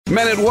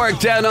Men at Work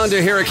Down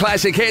Under here at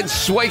Classic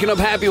Hits. Waking up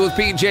happy with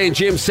PJ and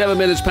Jim, 7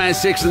 minutes past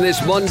 6 on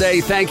this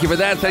Monday. Thank you for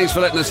that. Thanks for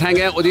letting us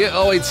hang out with you.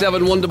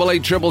 087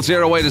 188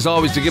 0008 as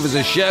always to give us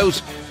a shout.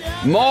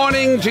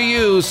 Morning to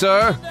you,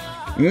 sir.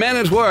 Men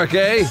at Work,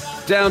 eh?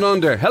 Down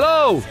Under.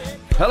 Hello.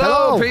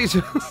 Hello,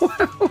 Peter.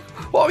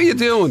 What were you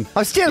doing?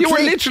 You were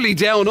literally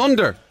down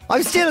under.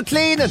 I'm still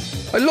cleaning.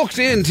 I looked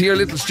into your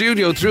little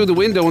studio through the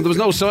window and there was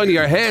no sign of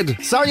your head.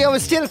 Sorry, I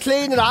was still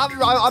cleaning.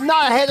 I'm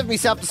not ahead of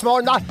myself this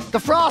morning. The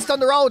frost on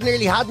the road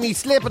nearly had me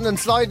slipping and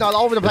sliding all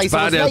over the place. It's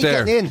bad out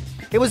there. In.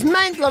 It was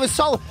mental.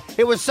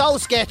 It was so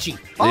sketchy.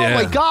 Oh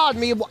my God,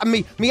 me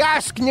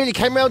arse nearly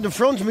came around in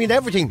front of me and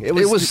everything.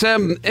 I was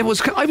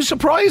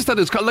surprised that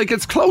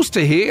it's close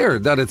to here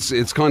that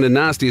it's kind of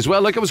nasty as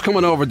well. Like I was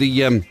coming over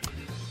the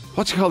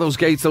what do you call those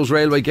gates, those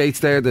railway gates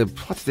there?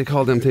 What do they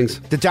call them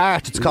things? The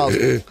Dart, it's called.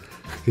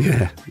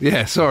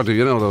 Yeah, sort of,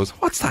 you know those.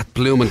 What's that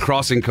blooming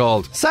crossing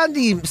called?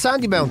 Sandy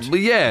Mount. Well,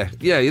 yeah,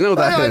 you know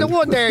that. The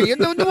one there,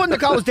 the one that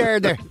goes there.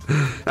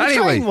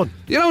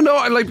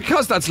 Anyway,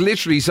 because that's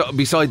literally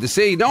beside the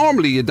sea,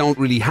 normally you don't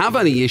really have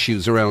any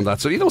issues around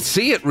that, so you don't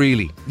see it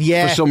really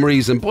for some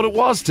reason. But it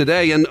was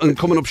today, and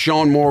coming up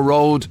Sean Moore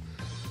Road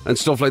and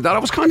stuff like that. I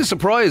was kind of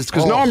surprised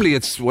because normally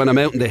it's when I'm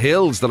out in the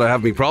hills that I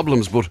have me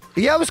problems, but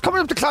I was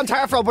coming up to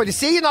Clontarf Road by the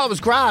sea and all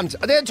was grand,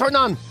 and then turn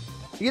on,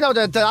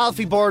 the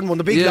Alfie Borden one,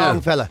 the big long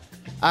fella.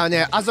 And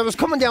as I was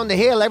coming down the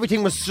hill,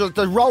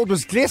 the road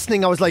was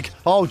glistening. I was like,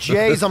 oh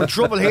jeez, I'm in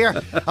trouble here.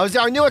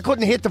 I knew I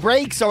couldn't hit the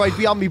brakes or I'd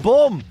be on me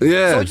bum.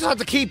 Yeah. So I just had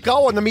to keep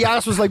going and my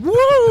ass was like, woo,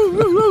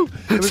 woo,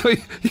 woo. So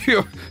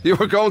you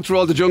were going through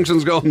all the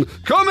junctions going,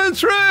 coming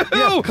through!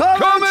 Yeah,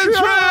 coming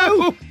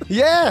through!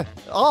 Yeah.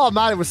 Oh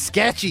man, it was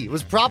sketchy. It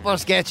was proper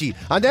sketchy.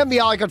 And then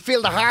I could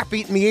feel the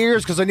heartbeat in my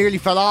ears because I nearly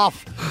fell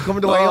off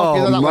coming the way up.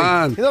 You know that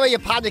man. way. You know when you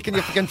panic and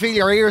you can feel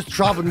your ears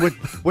throbbing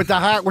with the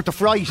heart, with the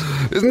fright.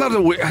 Isn't that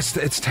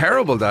it's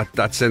terrible,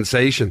 that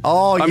sensation.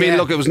 Oh, I mean,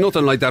 look, it was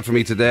nothing like that for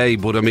me today,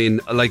 but I mean,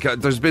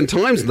 there's been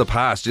times in the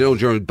past,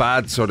 during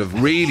bad, sort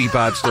of really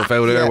bad stuff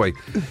out airway,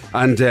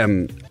 and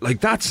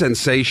that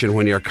sensation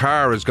when your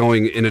car is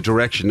going in a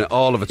direction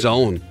all of its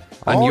own.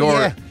 And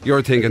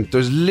you're thinking,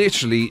 there's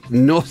literally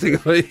nothing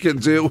I can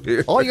do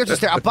here. Oh, you're just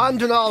there,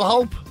 abandon all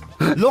hope.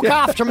 Look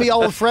after me,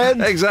 old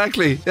friend.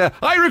 Exactly. Yeah.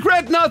 I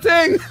regret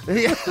nothing.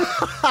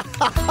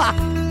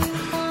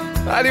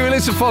 Anyway,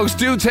 listen, folks,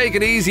 do take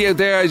it easy out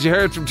there. As you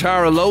heard from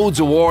Tara, loads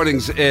of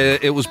warnings.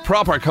 It was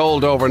proper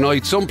cold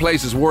overnight. Some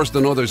places worse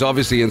than others,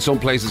 obviously, and some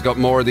places got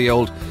more of the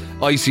old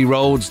icy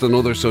roads than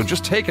others. So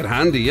just take it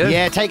handy, yeah?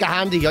 Yeah, take it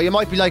handy. Or you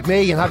might be like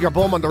me and have your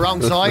bum on the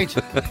wrong side.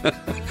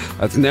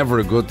 That's never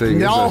a good thing,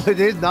 no, is it?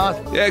 It is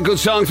not. Yeah, good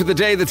song for the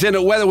day that's in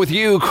it. Weather with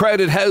you,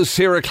 Crowded House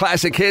here at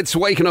Classic Hits.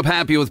 Waking up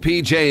happy with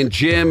PJ and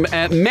Jim.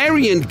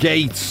 Marion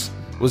Gates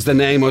was the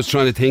name I was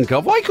trying to think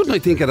of. Why couldn't I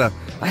think of that?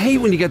 I hate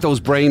when you get those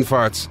brain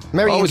farts.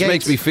 Marion Always Gates.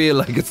 Makes me feel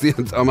like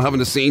I'm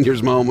having a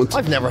senior's moment.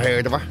 I've never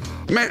heard of her.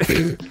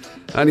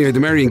 Anyway, the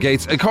Marion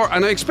Gates.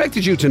 And I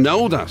expected you to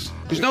know that.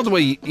 There's no other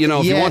way,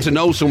 if you want to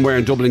know somewhere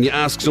in Dublin, you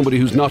ask somebody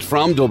who's not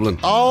from Dublin.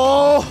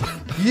 Oh,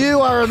 you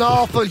are an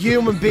awful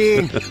human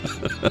being.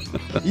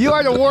 You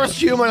are the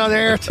worst human on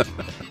earth.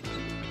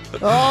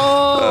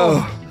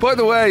 Oh. By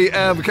the way,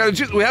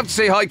 we have to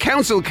say hi.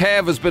 Council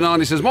Kev has been on.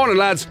 He says, morning,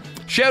 lads.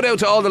 Shout out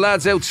to all the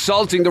lads out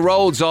salting the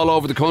roads all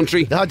over the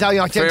country. I'll tell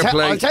you a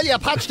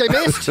patch they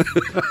missed.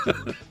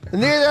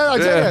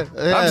 I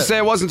have to say,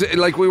 it wasn't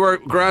like we were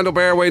grand up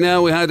Airway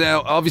now. We had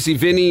obviously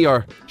Vinny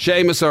or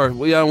Seamus or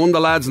one of the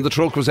lads in the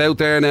truck was out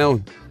there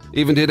now.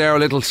 Even did our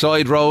little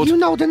side road. You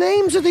know the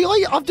names of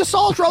the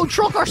Salt Road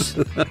truckers.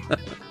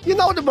 You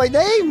know them by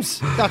names.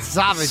 That's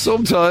savage.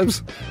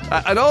 Sometimes.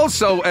 And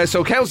also,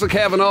 so Council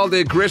Kev and all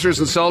the gritters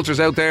and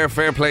salters out there,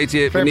 fair play to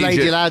you. Fair play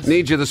to you, lads.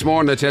 Need you this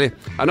morning, I tell you.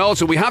 And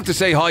also, we have to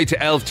say hi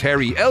to Elf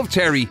Terry. Elf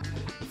Terry,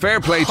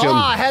 fair play to him.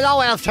 Oh, hello,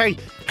 Elf Terry.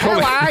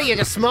 How are you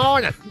this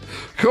morning?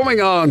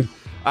 Coming on.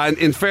 And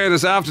in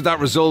fairness, after that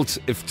result,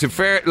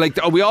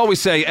 we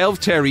always say Elf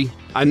Terry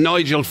and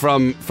Nigel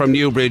from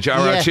Newbridge are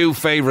our two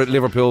favourite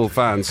Liverpool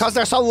fans. Because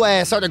they're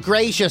so sort of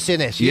gracious in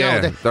it.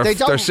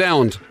 They're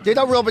sound. They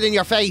don't rub it in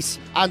your face,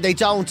 and they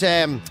don't.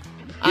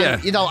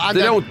 They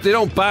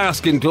don't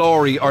bask in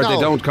glory, or they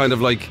don't kind of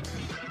like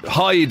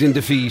hide in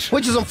defeat.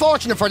 Which is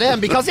unfortunate for them,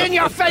 because in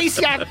your face,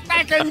 you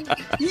fucking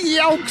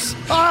yokes.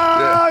 Oh,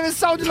 I was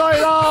so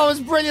delighted. Oh, it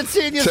was brilliant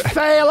seeing you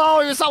fail.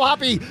 Oh, I was so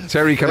happy.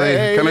 Terry, can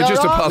I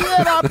just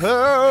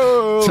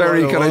apologise?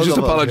 Terry, can I just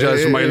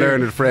apologise for my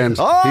learned friend?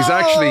 He's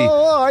actually,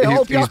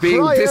 he's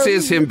being. This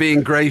is him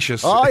being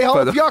gracious. I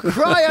hope you're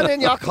crying in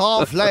your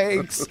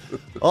cornflakes.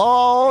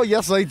 Oh,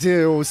 yes, I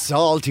do.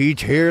 Salty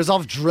tears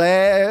of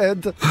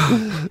dread.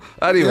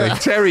 Anyway,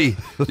 Terry,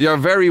 you're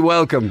very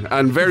welcome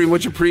and very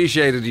much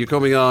appreciated you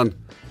coming on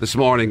this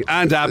morning.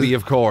 And Abby,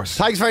 of course.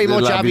 Thanks very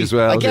much, Abby. As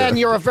well, again,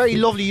 you're a very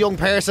lovely young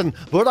person,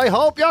 but I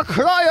hope you're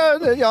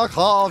crying in your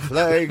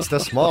cornflakes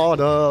this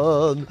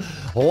morning.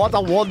 What a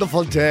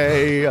wonderful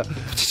day.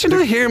 Did you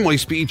not hear my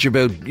speech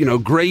about,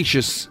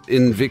 gracious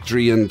in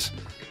victory and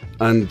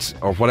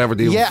or whatever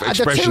the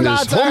expression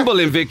is. Humble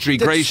in victory,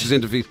 gracious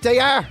in defeat. They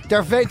are.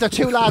 The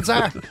two lads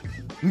are.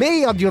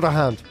 Me, on the other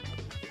hand,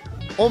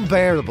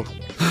 unbearable.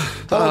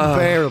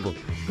 Unbearable.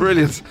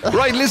 Brilliant.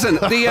 Right, listen,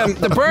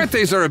 the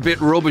birthdays are a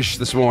bit rubbish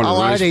this morning. Oh,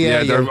 right? are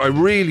they? Yeah. I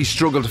really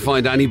struggle to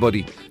find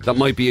anybody that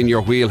might be in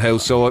your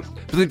wheelhouse. So,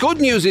 but the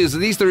good news is,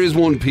 at least there is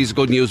one piece of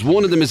good news.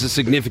 One of them is a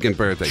significant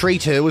birthday.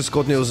 3-2 is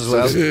good news as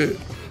well.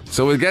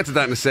 So we'll get to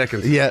that in a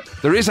second. Yeah.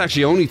 There is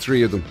actually only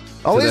 3 of them.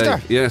 Oh, today. is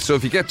there? Yeah, so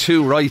if you get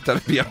 2 right,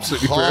 that'd be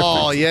absolutely perfect.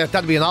 Oh, yeah,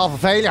 that'd be an awful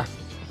failure.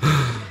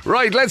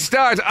 Right, let's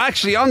start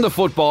actually on the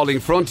footballing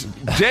front.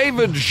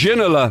 David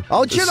Ginola.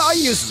 Oh,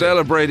 Ginola,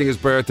 celebrating his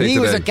birthday today. He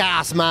was a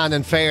gas man,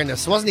 in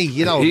fairness, wasn't he?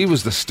 You know, he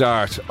was the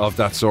start of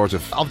that sort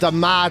of the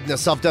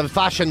madness, of the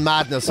fashion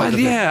madness. Well,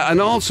 yeah,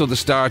 and also the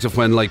start of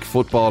when like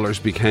footballers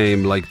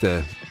became like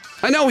the.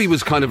 I know he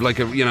was kind of like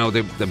the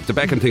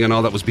Beckham thing and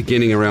all that was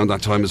beginning around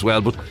that time as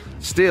well, but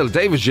still,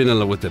 David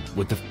Ginola with the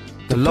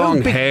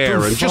long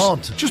hair and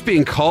just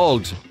being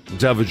called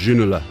David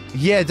Ginola.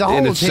 Yeah, the whole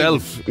in thing,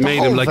 itself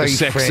made him like a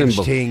sex French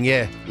symbol. Thing,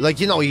 yeah, like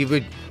he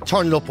would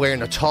turn up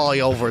wearing a tie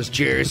over his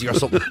jersey or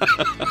something,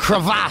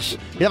 cravat.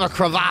 He'd have a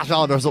cravat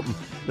on or something.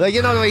 Like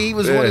he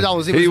was one of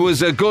those. He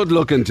was a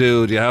good-looking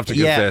dude. You have to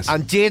confess. Yeah,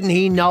 and didn't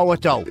he know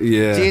it though?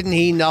 Yeah, didn't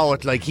he know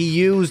it? Like he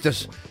used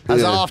it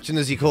as often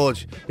as he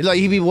could. Like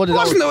he'd be one of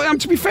those.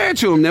 To be fair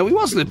to him, now he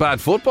wasn't a bad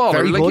footballer.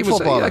 Very good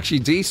footballer. Actually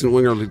decent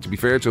winger. To be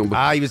fair to him,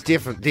 but he was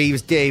different. He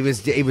was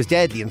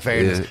deadly. In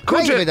fairness, yeah.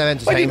 I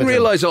didn't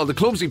realise all the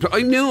clubs he played.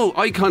 I knew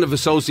I kind of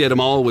associate him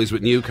always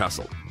with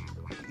Newcastle.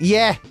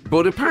 Yeah.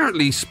 But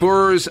apparently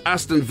Spurs,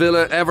 Aston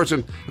Villa,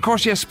 Everton. Of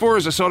course, yes,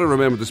 Spurs, I sort of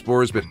remember the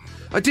Spurs bit.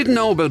 I didn't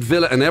know about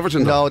Villa and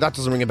Everton though. No, that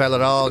doesn't ring a bell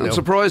at all. I'm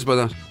surprised by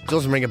that.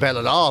 Doesn't ring a bell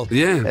at all.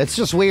 Yeah. It's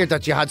just weird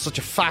that you had such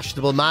a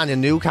fashionable man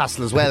in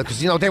Newcastle as well, because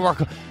they were,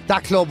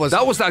 that club was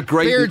that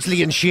great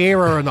Beardsley and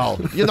Shearer and all.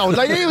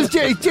 Like it was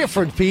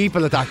different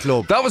people at that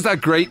club. That was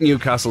that great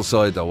Newcastle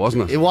side though,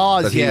 wasn't it? It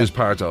was, that he was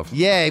part of.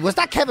 Yeah, was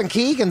that Kevin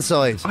Keegan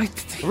side?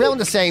 Around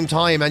the same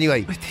time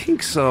anyway. I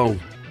think so.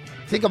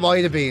 I think it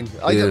might have been.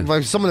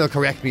 Someone will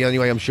correct me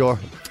anyway, I'm sure.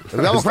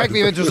 That will correct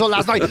me with the result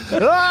last night. I'd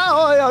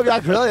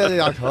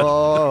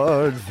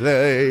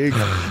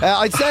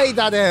say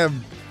that.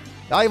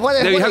 Now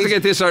you have to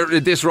get this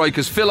right,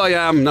 because Phil I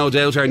Am, no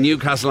doubt, our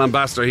Newcastle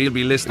ambassador, he'll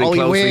be listening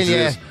closely to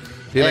this.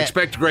 He'll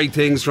expect great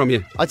things from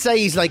you. I'd say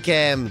he's like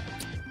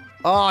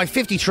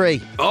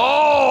 53.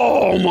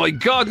 Oh my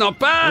God, not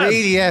bad.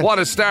 Really, yeah. What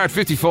a start,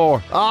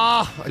 54.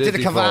 I did a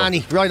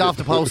Cavani right off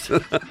the post.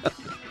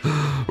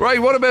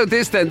 Right, what about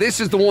this then? This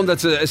is the one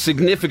that's a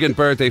significant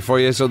birthday for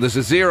you, so there's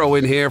a 0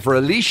 in here for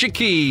Alicia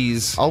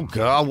Keys. Oh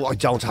God, I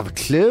don't have a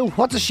clue.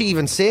 What does she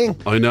even sing?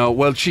 I know.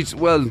 Well,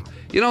 you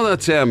know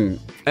that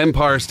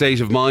Empire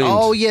State of Mind.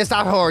 Oh yes,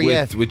 that her,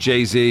 with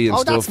Jay-Z and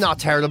stuff. Oh, that's not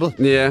terrible.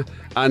 Yeah,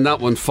 and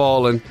that one,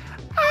 Fallen.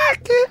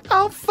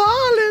 I'm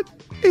falling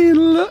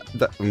in love.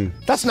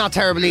 That's not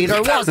terrible either.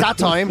 It was that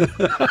time,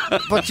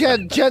 but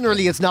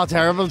generally it's not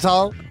terrible at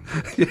all.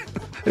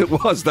 It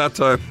was that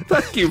time.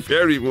 Thank you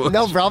very much.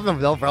 No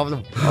problem.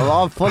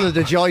 I'm full of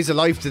the joys of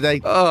life today.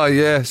 Oh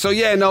yeah. So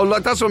yeah, no,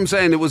 look, that's what I'm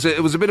saying. It was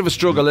a bit of a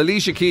struggle.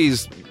 Alicia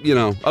Keys,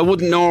 I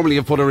wouldn't normally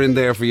have put her in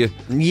there for you.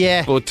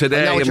 Yeah. But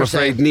today, I'm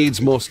afraid, needs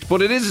must.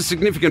 But it is a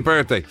significant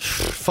birthday.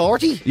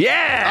 40?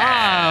 Yeah.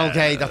 Ah,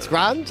 okay, that's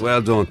grand.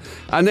 Well done.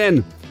 And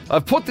then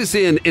I've put this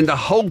in the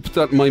hope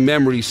that my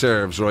memory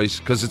serves, right?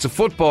 Because it's a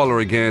footballer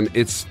again.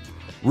 It's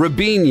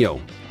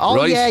Robinho. Oh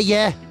right?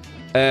 yeah.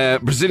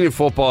 Brazilian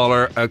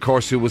footballer, of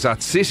course, who was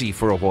at City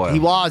for a while. He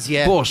was,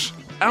 yeah. But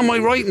am I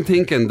right in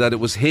thinking that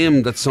it was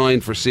him that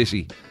signed for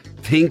City,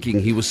 thinking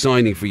he was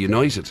signing for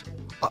United?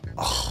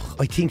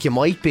 I think you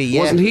might be,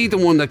 yeah. Wasn't he the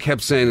one that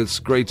kept saying it's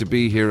great to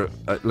be here?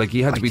 Like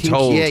he had to be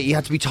told. Yeah, he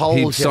had to be told.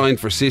 He'd signed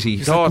for City.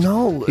 He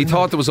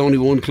thought there was only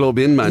one club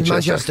in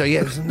Manchester. Manchester,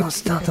 yeah. No,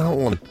 it's not that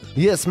one.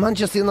 Yes,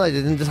 Manchester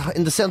United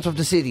in the centre of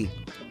the city.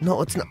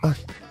 No, it's not.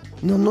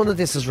 No, none of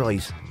this is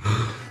right.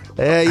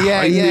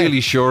 I'm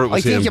nearly sure it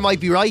was him. I think you might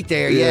be right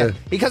there, yeah.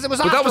 Because it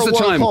was after that was the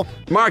World time. Cup.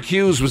 Mark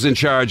Hughes was in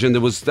charge, and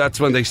that's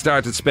when they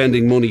started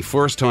spending money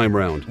first time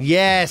round.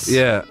 Yes.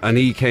 Yeah, and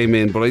he came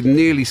in, but I'm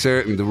nearly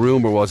certain the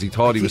rumour was he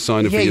thought he was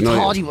signing for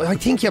United. I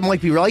think you might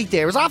be right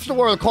there. It was after the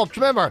World Cup, do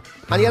you remember?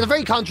 And he had a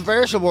very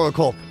controversial World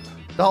Cup.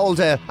 The whole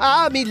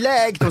me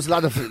leg. There was a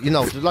lot of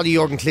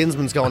Jurgen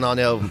Klinsmann's going on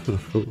now,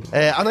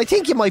 and I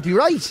think you might be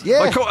right.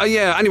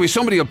 Yeah, Anyway,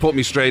 somebody will put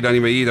me straight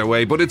anyway. Either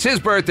way, but it's his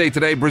birthday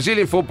today.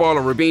 Brazilian footballer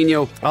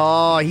Robinho.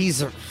 Oh, he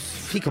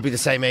could be the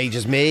same age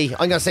as me.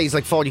 I'm gonna say he's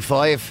like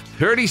 45,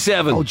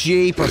 37. Oh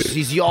jeepers,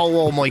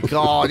 oh my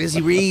God, is he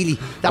really?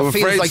 That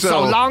feels like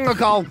so long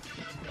ago.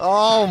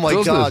 Oh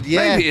my God,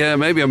 yeah.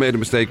 Maybe I made a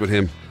mistake with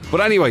him. But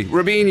anyway,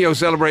 Rubinho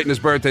celebrating his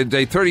birthday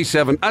today,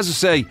 37. As I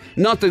say,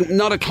 not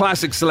a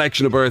classic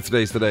selection of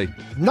birthdays today.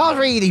 Not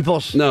really,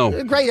 but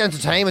no. Great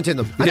entertainment in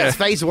them. And let's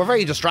face it, we're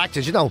very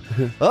distracted, you know.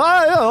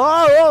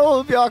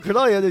 Oh,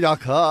 your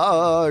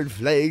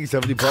cornflakes,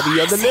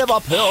 everybody on the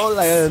Liverpool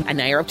land. And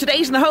now you're up to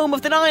date in the home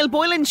of the Niall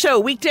Boylan Show,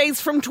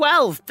 weekdays from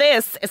 12.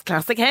 This is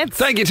Classic Hits.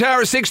 Thank you,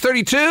 Tara.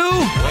 6:32.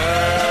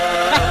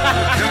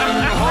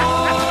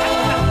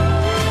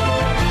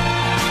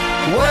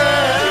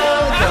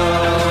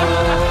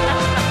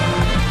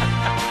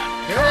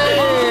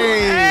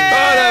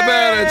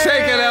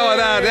 Take it out of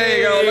that. There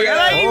you go.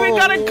 I even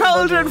got a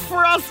cold and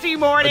frosty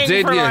morning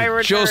Didn't for you? my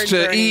return Just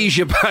to journey. ease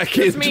you back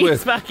into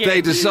it.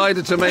 They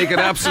decided to make it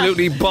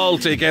absolutely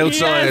Baltic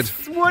outside.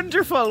 Yes,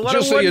 wonderful. What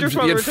just a so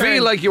wonderful you'd return.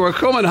 feel like you were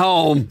coming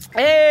home.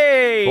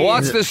 Hey!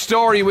 What's the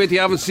story with you?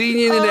 Haven't seen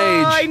you in an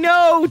age. I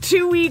know.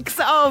 2 weeks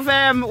of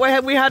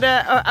we had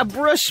a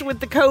brush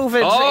with the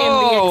COVID in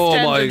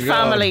the extended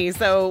family,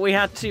 so we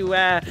had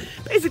to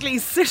basically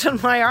sit on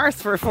my arse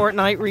for a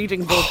fortnight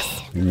reading books.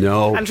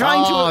 No. And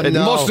trying to. It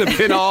must have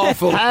been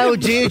awful. How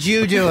did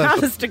you do it?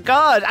 Honest to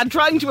God. And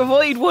trying to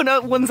avoid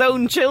one's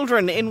own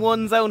children in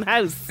one's own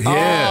house.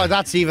 Yeah. Oh,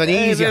 that's even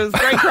easier. It was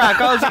great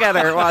crack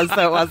altogether. It was.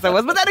 But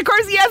then, of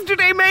course,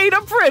 yesterday made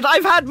up for it.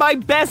 I've had my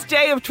best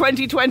day of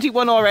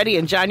 2021 already,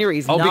 and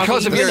January's not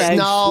because of even your... out.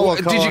 No,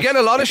 of Did you get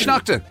a lot of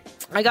schnackte?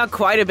 I got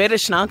quite a bit of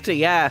schnackte,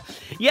 yeah.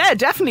 Yeah,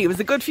 definitely. It was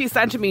a good few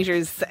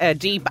centimetres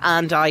deep,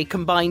 and I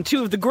combined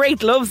two of the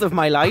great loves of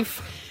my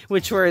life,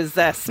 which was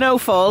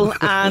snowfall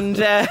and...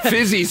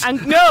 Fizzies.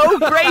 And no,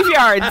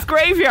 graveyards.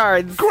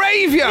 Graveyards?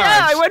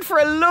 Yeah, I went for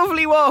a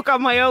lovely walk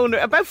on my own,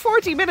 about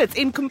 40 minutes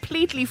in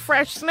completely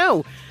fresh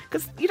snow.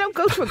 Because you don't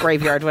go to a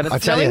graveyard when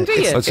it's snowing, do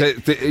you? I'd say,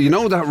 you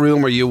know that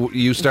rumour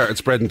you started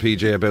spreading,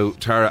 PJ,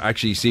 about Tara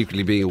actually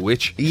secretly being a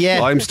witch?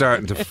 Yeah. I'm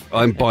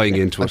buying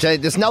into I'll it. tell you,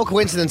 there's no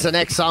coincidence the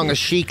next song is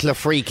Chic Le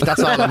Freak.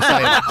 That's all I'm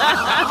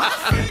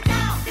saying.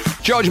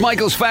 George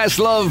Michael's Fast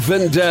Love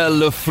and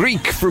Le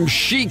Freak from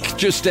Chic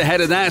just ahead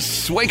of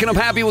that. Waking up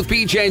happy with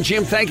PJ and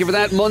Jim. Thank you for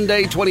that.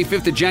 Monday,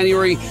 25th of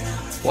January.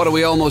 What are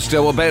we almost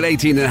about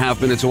 18 and a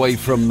half minutes away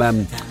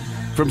from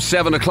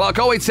 7 o'clock.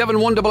 087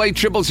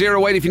 188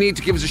 0008 if you need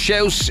to give us a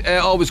shout.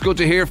 Always good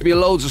to hear from you.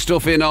 Loads of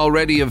stuff in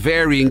already of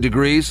varying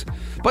degrees.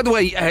 By the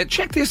way,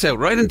 check this out,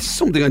 right? And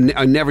something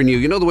I never knew.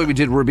 You know the way we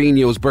did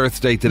Rubinho's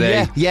birthday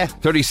today? Yeah.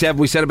 37.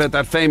 We said about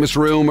that famous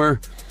rumour,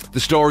 the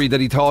story that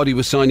he thought he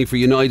was signing for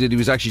United. He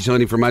was actually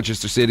signing for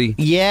Manchester City.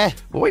 Yeah.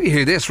 Well, wait till you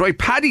hear this, right?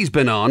 Paddy's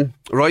been on,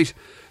 right?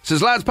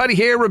 Says, lads, Paddy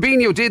here.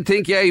 Rubinho did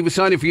think, he was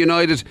signing for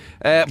United.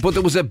 But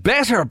there was a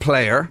better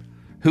player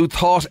who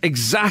thought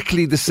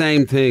exactly the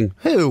same thing.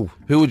 Who?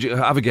 Who would you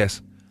have a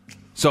guess?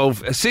 So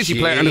a City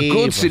player and a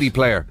good City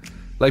player,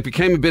 like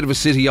became a bit of a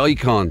City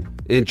icon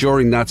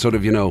during that sort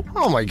of,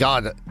 Oh my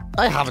God,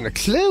 I haven't a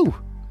clue.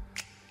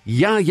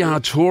 Yaya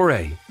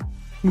Toure.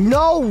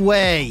 No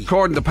way.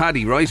 According to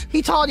Paddy, right?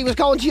 He thought he was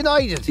going to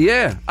United.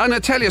 Yeah, and I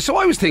tell you, so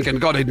I was thinking,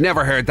 God, I'd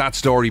never heard that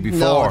story before.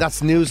 No,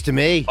 that's news to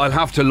me. I'll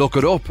have to look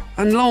it up.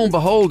 And lo and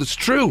behold, it's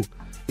true.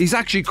 He's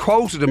actually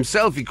quoted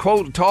himself. He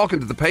quoted talking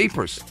to the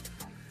papers.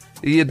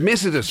 He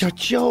admitted it. You're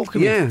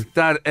joking. Yeah,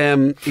 that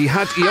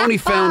he only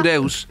found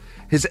out.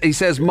 He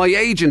says, my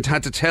agent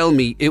had to tell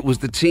me it was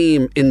the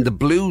team in the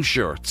blue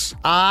shirts.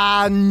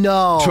 Ah,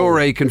 no.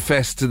 Toure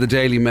confessed to the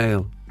Daily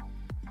Mail.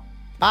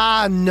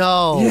 Ah,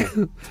 no. Yeah.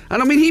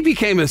 And I mean, he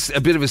became a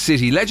bit of a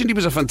City legend. He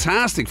was a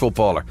fantastic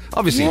footballer.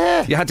 Obviously,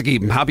 you had to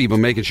keep him happy by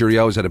making sure he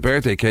always had a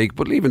birthday cake.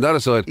 But leaving that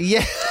aside,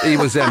 he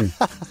was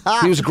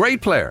a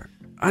great player.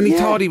 And he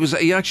thought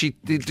he actually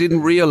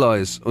didn't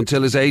realise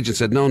until his agent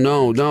said, no,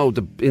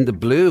 in the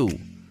blue.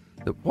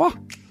 What?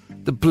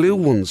 The blue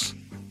ones.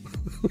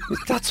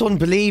 That's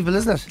unbelievable,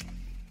 isn't it?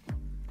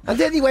 And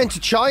then he went to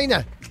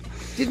China,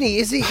 didn't he?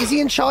 Is he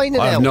in China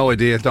now? I have no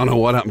idea. Don't know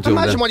what happened to him.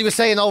 Imagine what he was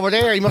saying over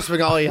there. He must have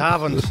been going, I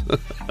haven't.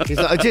 He's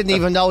like, I didn't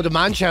even know the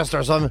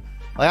Manchesters. I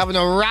haven't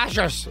a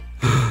rashers.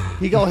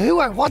 You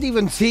go, what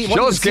even see?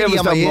 Just give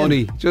us the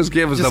money. Just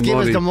give us the money. Just give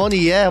us the money,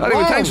 yeah.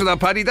 Anyway, thanks for that,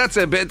 Paddy. That's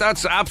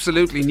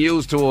absolutely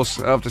news to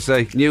us, I have to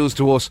say. News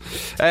to us.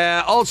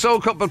 Also,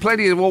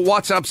 plenty of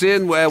WhatsApps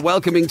in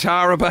welcoming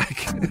Tara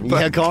back.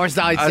 Yeah, of course,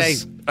 I'd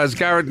say. As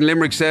Garrett and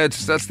Limerick said,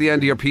 that's the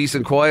end of your peace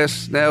and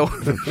quiet now.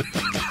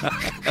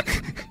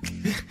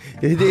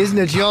 Isn't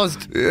it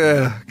just?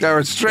 Yeah,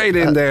 Garrett, straight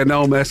in there,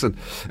 no messing.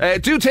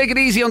 Do take it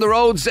easy on the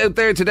roads out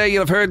there today.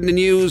 You'll have heard in the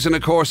news, and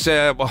of course,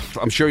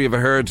 I'm sure you've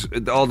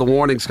heard all the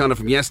warnings kind of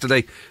from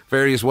yesterday.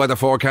 Various weather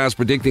forecasts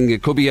predicting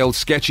it could be out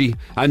sketchy,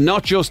 and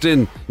not just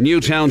in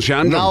Newtown,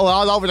 Shandon. No,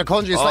 all over the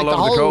country. It's all like the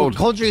over whole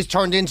country's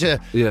turned into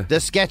the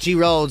sketchy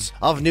roads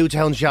of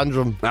Newtown,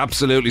 Shandon.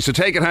 Absolutely. So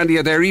take it handy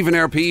out there. Even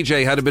our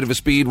PJ had a bit of a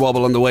speed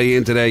wobble on the way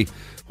in today.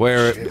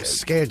 Where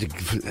scared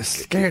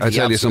I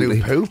tell you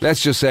something. poop.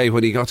 Let's just say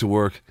when he got to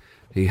work,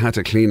 he had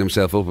to clean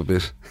himself up a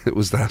bit. It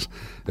was that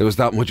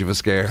much of a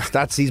scare.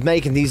 He's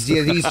making these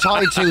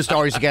tied two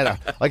stories together.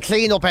 I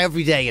clean up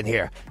every day in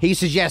here. He's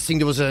suggesting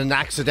there was an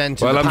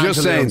accident. Well, I'm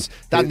just saying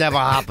that never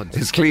happened.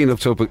 His clean-up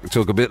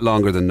took a bit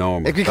longer than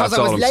normal. Because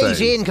I was late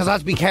in, because I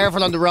had to be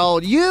careful on the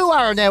road. You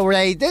are now,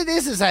 Ray.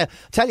 This is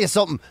tell you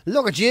something.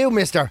 Look at you,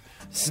 Mister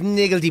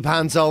Sniggledy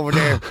Pants over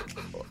there.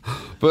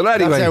 But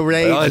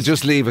anyway, I'll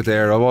just leave it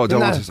there. I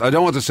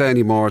don't want to say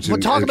any more in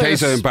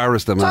case I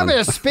embarrass the man. Talk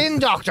about a spin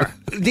doctor.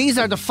 These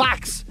are the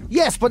facts.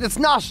 Yes, but it's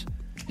not.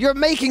 You're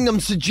making them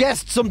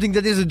suggest something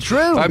that isn't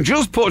true. I'm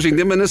just putting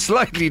them in a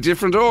slightly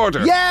different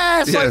order.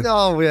 Yes, I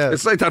know, yeah.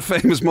 It's like that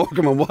famous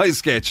Morecambe and Wise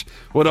sketch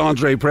with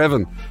Andre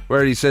Previn,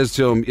 where he says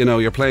to him,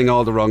 you're playing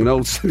all the wrong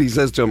notes. And he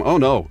says to him, oh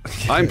no,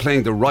 I'm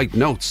playing the right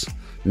notes,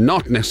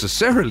 not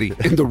necessarily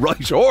in the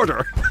right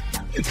order.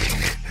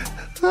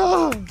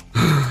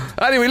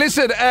 Anyway,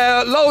 listen,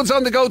 loads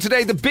on the go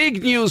today. The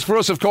big news for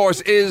us, of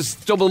course, is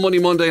Double Money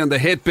Monday on the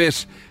hit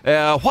bit.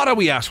 What are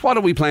we at? What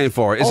are we playing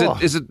for? Is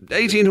it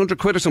 1,800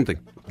 quid or something?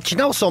 Do you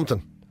know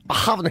something? I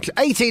haven't a clue.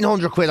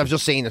 1,800 quid, I've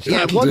just seen it.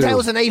 Yeah,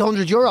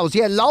 1,800 euros.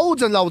 Yeah,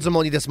 loads and loads of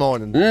money this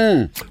morning.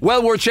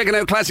 Well, we're checking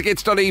out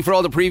classichits.ie for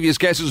all the previous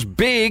guesses.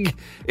 Big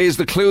is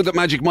the clue that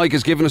Magic Mike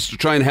has given us to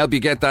try and help you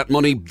get that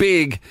money.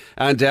 Big.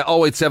 And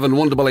 087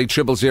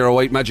 188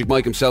 0008. Magic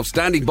Mike himself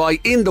standing by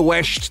in the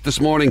West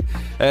this morning.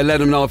 Let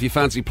him know if you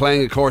fancy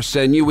playing. Of course,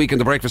 new week in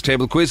the breakfast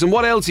table quiz. And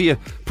what else are you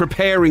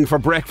preparing for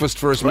breakfast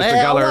for us, Mr.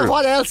 Gallagher?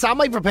 What else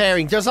am I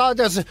preparing? There's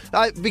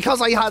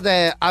because I had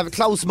a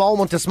close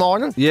moment this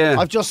morning. Yeah.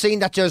 I've just seen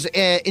that there's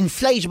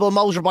inflatable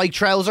motorbike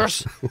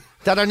trousers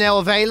that are now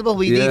available.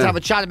 We need to have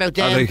a chat about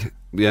them.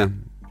 Are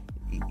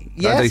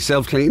they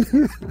self-clean?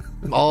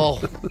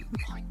 Oh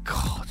my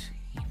God.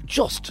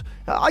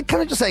 Can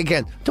I just say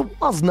again, there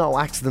was no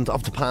accident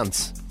of the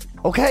pants.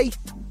 Okay?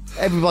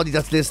 Everybody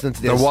that's listening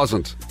to this. There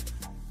wasn't.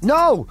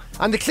 No,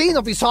 and the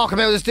clean-up he's talking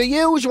about is the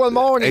usual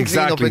morning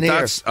clean-up in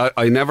here.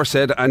 I never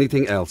said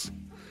anything else.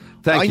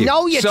 Thank you. I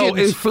know you didn't.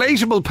 So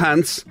inflatable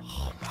pants.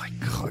 Oh my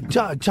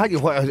God! Tell you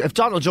what, if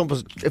Donald Jump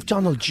is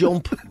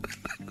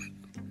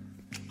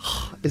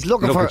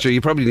looking Look for, at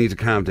you probably need to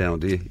calm down,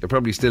 do you? You're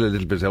probably still a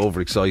little bit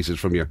overexcited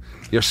from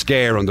your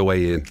scare on the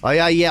way in. I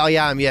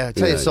am. Yeah,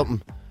 tell you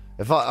something.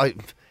 If I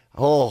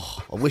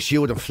wish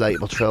you would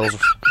inflatable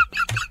trousers.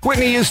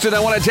 Whitney Houston, I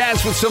Want to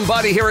Dance with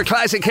Somebody here at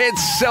Classic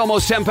Hits.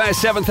 Almost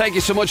 7:10. Thank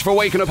you so much for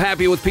waking up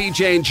happy with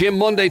PJ and Jim.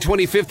 Monday,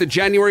 25th of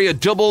January, a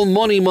double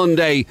money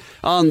Monday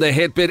on the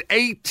hit bit.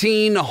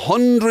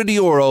 1,800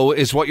 euro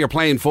is what you're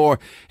playing for.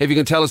 If you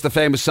can tell us the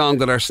famous song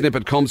that our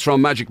snippet comes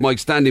from. Magic Mike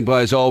standing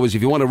by as always.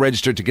 If you want to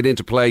register to get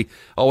into play,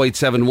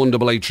 087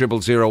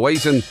 188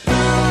 0008. And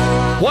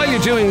while you're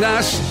doing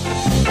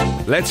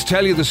that, let's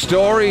tell you the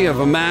story of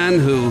a man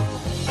who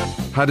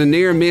had a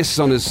near miss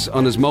on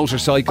his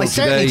motorcycle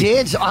today. I certainly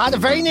did. I had a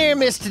very near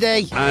miss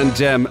today.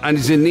 And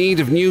he's in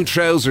need of new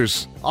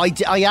trousers. I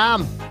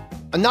am.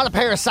 And not a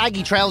pair of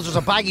saggy trousers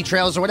or baggy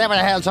trousers or whatever the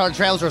hell sort of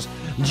trousers.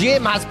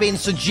 Jim has been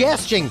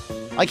suggesting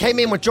I came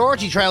in with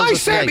Georgie trousers. I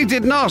certainly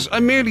did not. I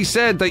merely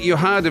said that you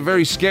had a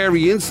very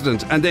scary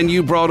incident and then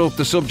you brought up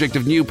the subject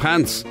of new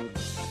pants.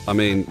 I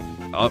mean,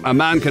 a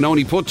man can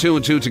only put two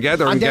and two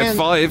together and get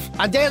five.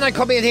 And then I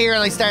come in here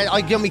and I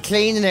do me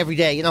cleaning every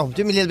day,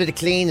 do me a little bit of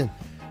cleaning.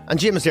 And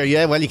Jim was there,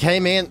 he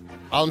came in.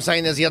 All I'm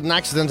saying is he had an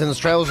accident in his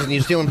trousers and he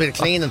was doing a bit of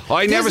cleaning.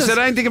 I never said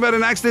anything about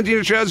an accident in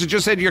your trousers. I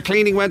just said your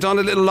cleaning went on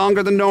a little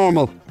longer than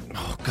normal.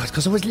 Oh, God,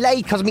 because it was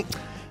late.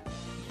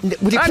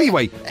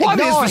 Anyway, what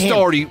is the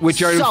story with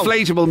your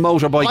inflatable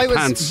motorbike pants?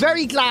 I was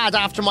very glad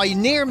after my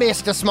near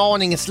miss this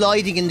morning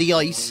sliding in the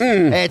ice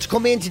to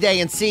come in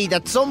today and see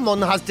that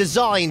someone has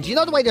designed, you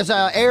know the way there's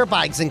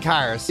airbags in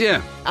cars?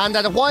 Yeah. And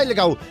that a while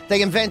ago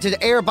they invented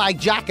airbag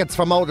jackets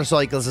for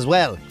motorcycles as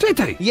well. Did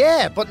they?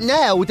 Yeah, but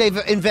now they've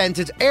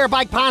invented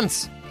airbag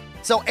pants.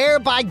 So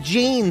airbag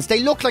jeans,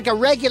 they look like a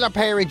regular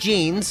pair of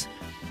jeans,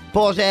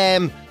 but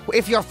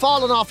if you're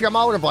falling off your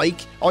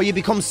motorbike or you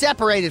become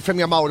separated from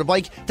your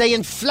motorbike, they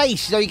inflate,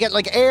 so you get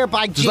like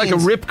airbag jeans. It's like a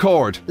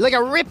ripcord. Like a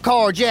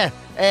ripcord, yeah.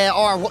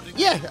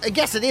 I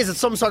guess it is. It's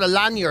some sort of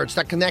lanyard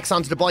that connects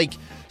onto the bike.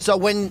 So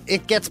when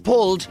it gets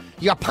pulled,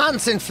 your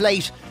pants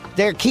inflate.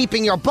 They're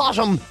keeping your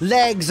bottom,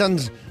 legs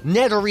and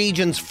nether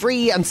regions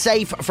free and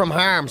safe from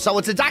harm. So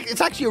it's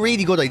actually a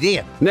really good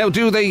idea. Now,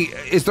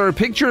 is there a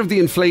picture of the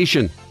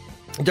inflation?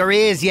 There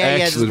is, yeah.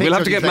 Excellent. We'll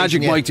have to get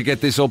Magic Mike to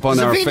get this up on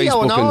our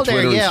Facebook and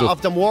Twitter and stuff.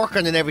 Of them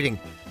working and everything.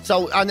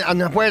 So,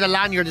 and where the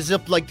lanyard is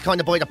up, like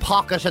kind of by the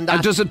pocket and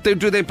that. And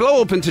do they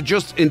blow up into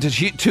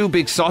two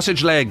big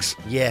sausage legs?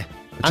 Yeah.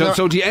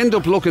 So do you end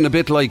up looking a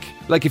bit like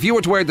if you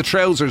were to wear the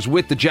trousers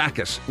with the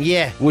jacket?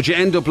 Yeah. Would you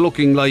end up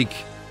looking like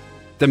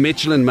the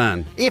Michelin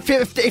Man?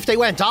 If they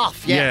went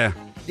off, yeah.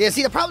 Yeah,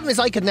 see, the problem is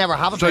I could never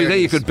have a pair of these. So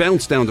you could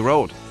bounce down the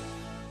road.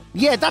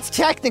 Yeah, that's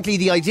technically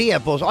the idea,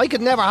 but I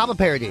could never have a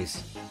pair of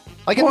these.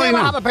 I could never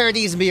have a pair of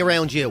these and be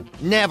around you.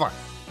 Never.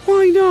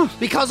 Why not?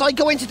 Because I'd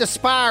go into the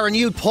spar and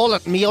you'd pull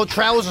it and my old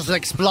trousers would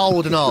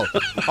explode and all.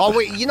 Or,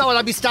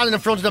 I'd be standing in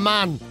front of the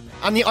man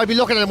and I'd be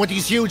looking at him with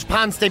these huge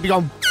pants. They'd be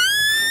going...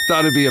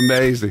 That'd be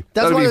amazing.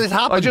 That's what has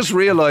happened. I just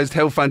realised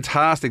how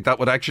fantastic that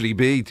would actually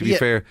be, to be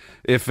fair,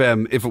 if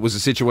it was a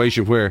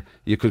situation where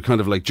you could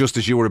kind of like, just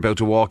as you were about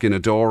to walk in a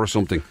door or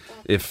something,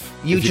 if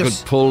you could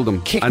pull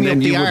them and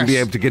then you wouldn't be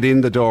able to get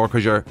in the door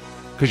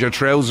because your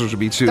trousers would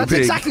be too big. That's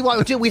exactly what I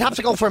would do. We'd have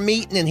to go for a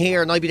meeting in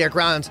here and I'd be there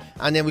grand,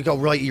 and then we'd go,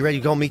 right, you ready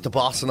to go meet the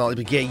boss? And I'd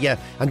be, yeah.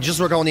 And just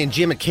we're going in,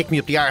 Jim would kick me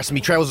up the arse and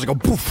my trousers would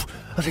go poof.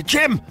 I'd say,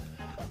 Jim!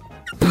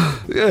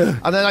 Yeah.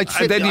 And then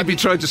and then you'd be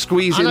trying to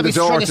squeeze in the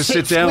door to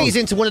sit down. Squeeze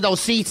into one of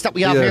those seats that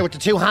we have here with the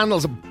two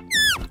handles.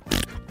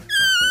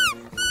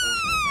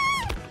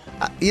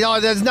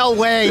 There's no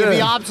way. It'd be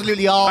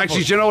absolutely awful.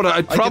 Actually, do you know what?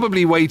 I'd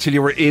probably wait till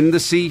you were in the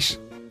seat.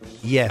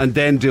 Yeah. And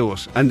then do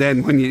it. And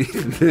then when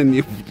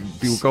you'd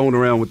be going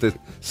around with the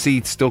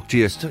seat stuck to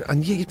you.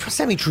 And you'd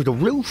send me through the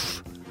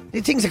roof.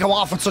 The things that go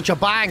off with such a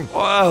bang.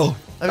 Wow.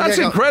 That's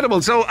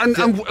incredible. So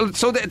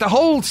so the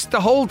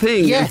whole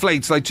thing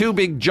inflates like two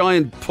big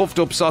giant puffed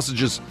up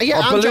sausages. Yeah,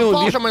 or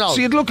balloon. So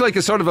you'd look like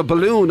a sort of a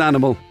balloon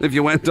animal if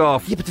you went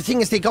off. Yeah, but the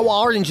thing is they go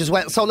orange as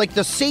well. So like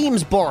the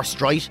seams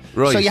burst, right?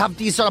 So you have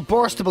these sort of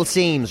burstable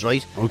seams,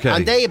 right? Okay.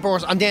 And they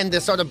burst, and then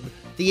the sort of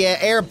the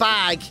air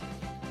bag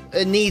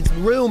needs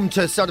room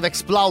to sort of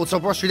explode, so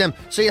burst through them.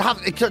 So you have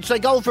so they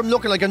go from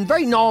looking like a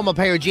very normal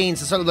pair of jeans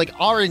to sort of like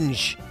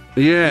orange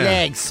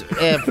legs.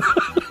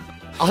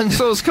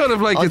 So it's kind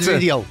of like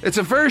it's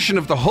a version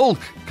of the Hulk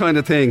kind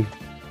of thing.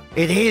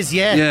 It is,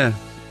 yeah. Yeah.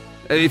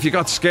 If you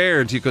got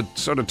scared, you could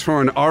sort of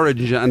turn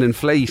orange and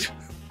inflate.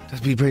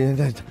 That'd be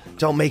brilliant.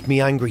 Don't make me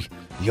angry.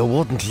 You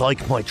wouldn't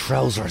like my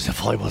trousers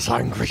if I was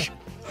angry.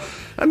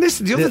 And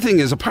the other thing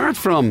is, apart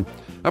from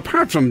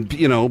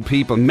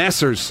people,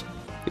 messers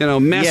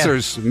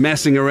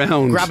messing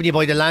around, grabbing you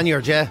by the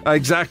lanyard,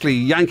 exactly,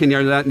 yanking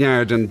your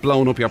lanyard and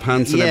blowing up your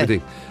pants and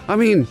everything. I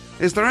mean,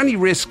 is there any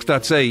risk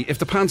that, say, if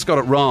the pants got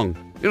it wrong,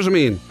 you know what I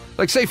mean?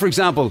 Like, say, for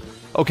example,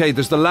 okay,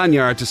 there's the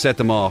lanyard to set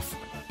them off,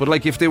 but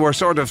like if they were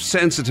sort of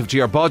sensitive to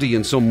your body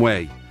in some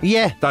way,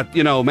 that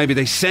maybe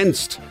they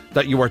sensed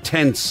that you were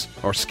tense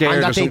or scared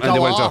or something, and they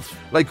went off.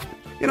 Like,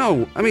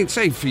 I mean,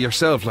 say for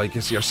yourself, like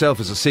it's yourself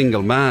as a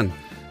single man,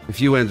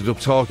 if you ended up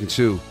talking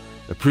to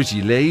a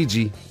pretty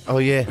lady,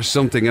 or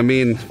something. I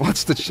mean,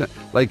 what's the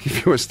like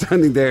if you were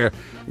standing there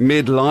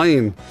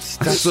mid-line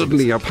and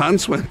suddenly your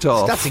pants went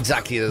off? That's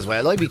exactly it as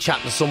well. I'd be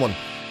chatting to someone.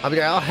 I'd be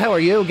there, how are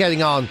you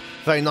getting on?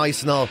 Very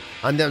nice and all.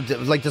 And then,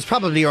 like, there's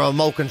probably a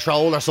remote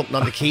control or something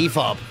on the key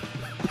fob.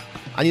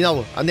 And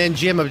and then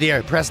Jim would be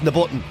there pressing the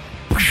button.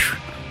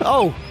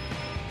 Oh,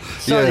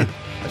 sorry.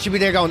 I should be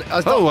there going,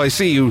 I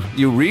see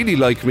you really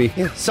like me.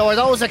 Yeah. So are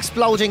those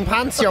exploding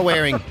pants you're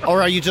wearing?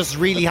 Or are you just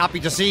really happy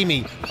to see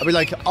me? I'd be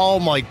like, oh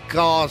my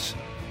God,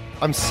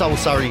 I'm so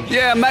sorry.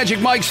 Yeah,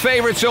 Magic Mike's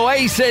favourites,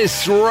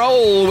 Oasis.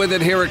 Roll with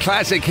it here at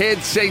Classic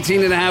Hits.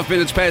 18 and a half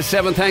minutes past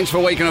 7. Thanks for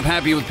waking up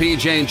happy with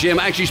PJ and Jim.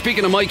 Actually,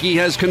 speaking of Mikey,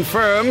 has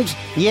confirmed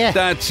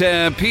that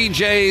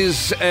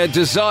PJ's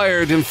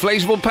desired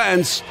inflatable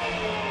pants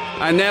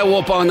are now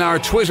up on our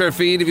Twitter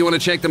feed. If you want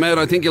to check them out,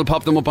 I think you'll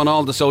pop them up on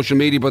all the social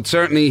media, but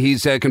certainly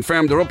he's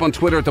confirmed they're up on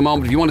Twitter at the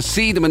moment. If you want to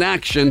see them in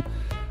action,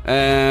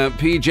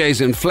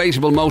 PJ's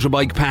inflatable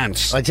motorbike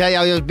pants. I tell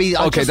you,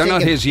 they're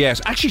not his yet.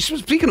 Actually,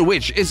 speaking of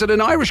which, is it an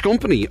Irish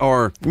company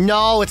or?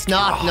 No, it's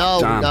not.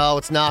 No,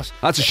 it's not.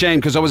 That's a shame,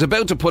 because I was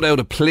about to put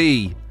out a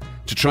plea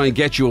to try and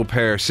get you a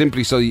pair,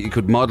 simply so you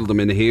could model them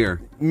in here.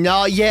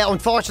 No,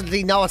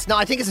 unfortunately, no, it's not.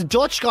 I think it's a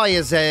Dutch guy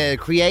has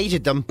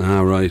created them.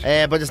 Ah, right.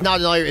 But it's not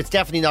an Irish. It's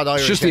definitely not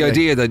Irish. It's just the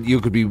idea that you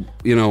could be,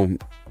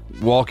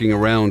 walking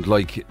around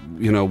like,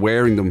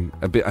 wearing them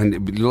a bit, and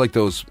it'd be like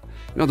those,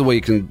 the way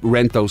you can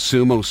rent those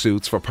sumo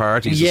suits for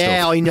parties. and stuff.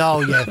 Yeah, I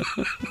know. Yeah.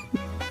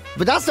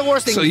 But that's the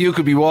worst thing. So you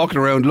could be walking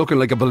around looking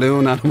like a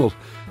balloon animal.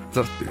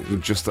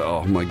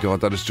 Oh my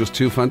God, that is just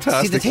too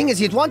fantastic. See, the thing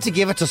is, you'd want to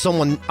give it to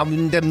someone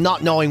and them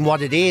not knowing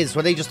what it is,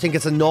 where they just think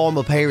it's a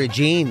normal pair of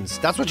jeans.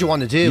 That's what you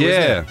want to do,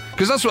 yeah,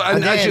 because that's what,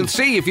 and as you'll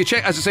see, if you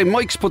check, as I say,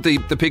 Mike's put the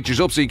pictures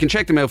up so you can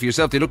check them out for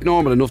yourself. They look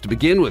normal enough to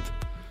begin with.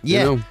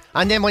 Yeah,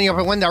 and then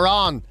when they're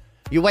on,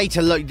 you wait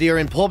till you're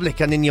in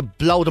public and then you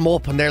blow them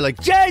up and they're like,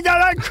 Jay,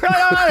 they're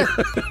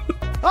incredible.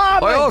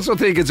 I also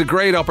think it's a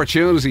great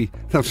opportunity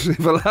if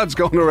a lad's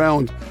going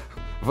around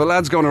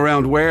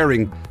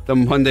wearing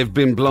them when they've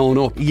been blown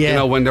up,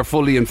 when they're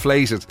fully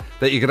inflated,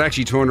 that you could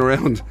actually turn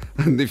around,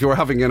 and if you were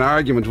having an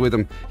argument with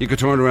them, you could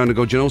turn around and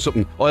go, do you know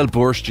something? I'll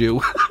burst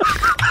you.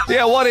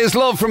 Yeah, what is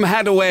love from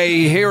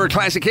Hadaway here at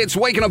Classic Hits.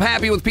 Waking up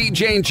happy with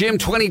PJ and Jim.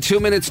 22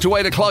 minutes to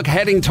 8 o'clock,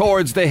 heading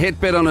towards the hit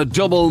bit on a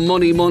double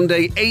money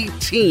Monday.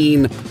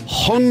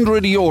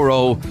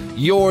 €1,800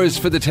 yours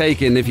for the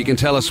taking, if you can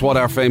tell us what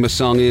our famous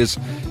song is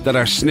that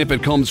our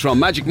snippet comes from.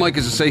 Magic Mike,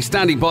 as I say,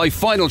 standing by.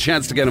 Final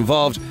chance to get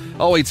involved.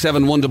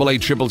 087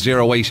 188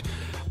 0008.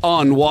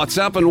 on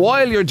WhatsApp. And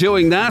while you're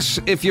doing that,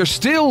 if you're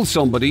still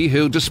somebody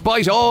who,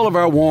 despite all of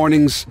our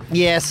warnings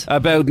Yes.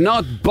 about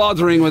not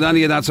bothering with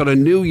any of that sort of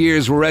New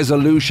Year's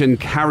resolution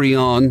carry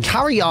on.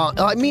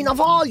 I mean, of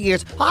all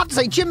years, I have to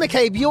say, Jim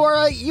McCabe, you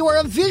were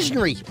a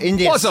visionary in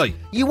this. Was I?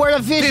 You were a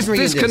visionary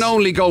This in this. can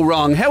only go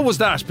wrong. How was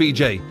that,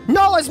 PJ?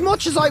 No, as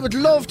much as I would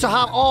love to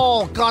have,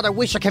 oh God, I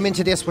wish I came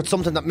into this with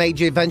something that made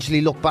you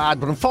eventually look bad,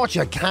 but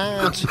unfortunately I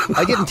can't.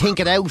 I didn't think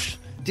it out.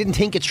 Didn't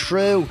think it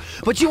through.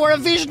 But you were a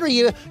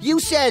visionary. You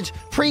said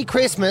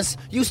pre-Christmas,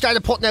 you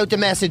started putting out the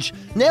message,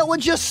 now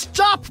would you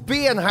stop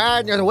being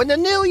hard? When the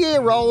new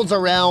year rolls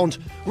around,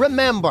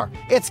 remember,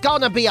 it's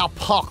gonna be a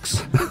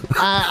pox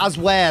as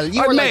well.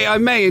 I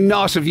may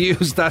not have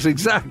used that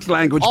exact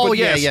language, Oh but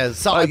yeah, yes. yeah.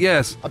 So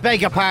yes. I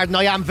beg your pardon.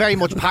 I am very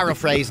much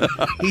paraphrasing.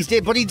 He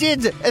did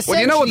essentially. Well,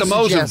 you know what the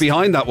motive suggest-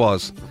 behind that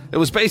was? It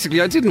was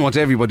basically, I didn't want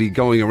everybody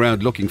going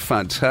around looking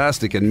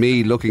fantastic and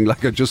me looking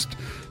like I'd just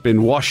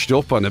been washed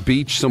up on a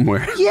beach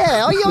somewhere.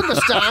 Yeah, I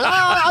understand.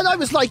 And I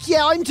was like,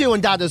 yeah, I'm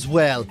doing that as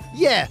well.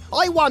 Yeah,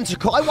 I want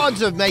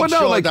to make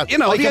sure that I the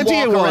can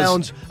idea walk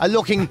was around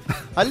looking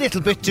a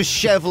little bit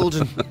dishevelled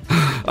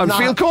and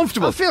feel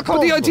comfortable. I feel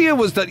But the idea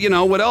was that,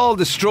 with all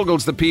the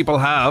struggles that people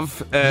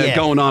have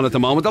going on at the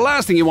moment, the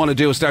last thing you want to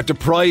do is start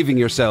depriving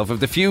yourself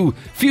of the few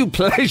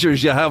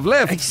pleasures you have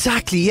left.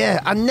 Exactly, yeah.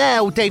 And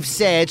now they've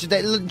said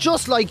that,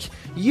 just like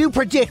you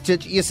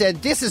predicted, you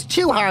said this is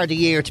too hard a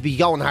year to be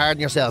going hard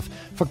on yourself.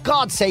 For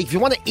God's sake, if you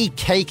want to eat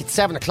cake at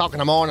 7 o'clock in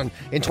the morning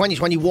in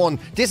 2021,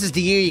 this is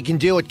the year you can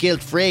do it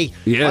guilt-free.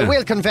 Yeah. I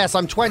will confess,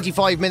 I'm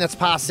 25 minutes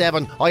past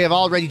 7. I have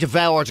already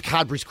devoured a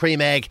Cadbury's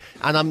cream egg,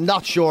 and I'm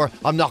not sure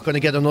I'm not going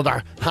to get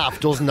another half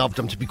dozen of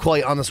them, to be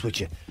quite honest with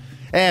you.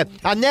 And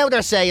now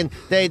they're saying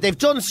they've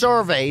done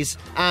surveys,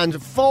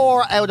 and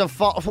 4 out of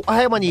 4,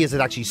 how many is it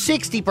actually?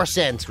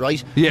 60%,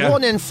 right? Yeah.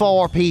 1 in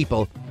 4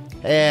 people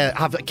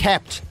have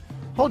kept.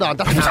 Hold on,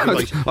 that's not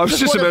right. I was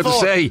just 1 in about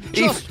to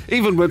 4. say,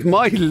 even with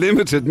my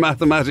limited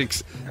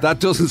mathematics, that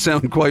doesn't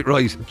sound quite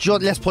right.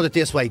 Let's put it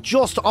this way: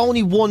 just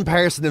only 1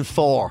 person in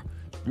 4,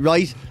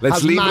 right?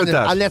 Let's leave it at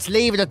that. And let's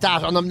leave it at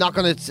that.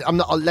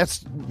 And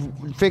let's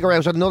figure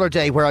out another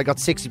day where I got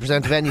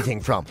 60% of anything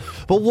from.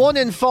 But 1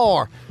 in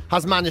 4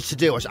 has managed to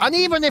do it. And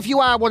even if you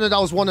are one of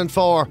those 1 in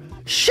 4,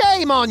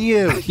 shame on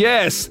you.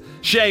 Yes,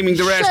 shaming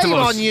the rest Shame of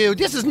us. on you.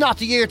 This is not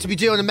the year to be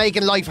doing and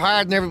making life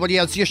hard on everybody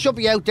else. You should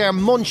be out there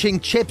munching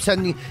chips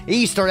and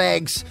Easter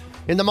eggs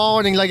in the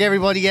morning like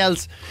everybody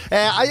else.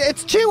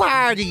 It's too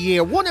hard a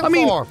year. 1 in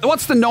 4.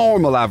 What's the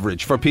normal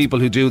average for people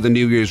who do the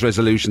New Year's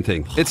resolution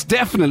thing? It's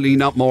definitely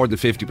not more than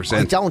 50%.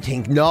 I don't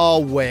think. No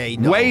way.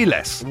 No. Way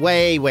less.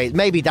 Way.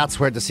 Maybe that's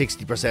where the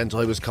 60%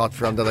 I was caught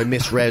from, that I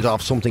misread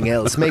off something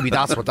else. Maybe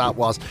that's what that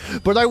was.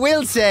 But I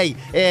will say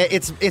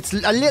it's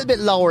a little bit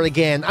lower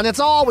again, and it's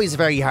always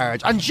very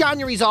hard. And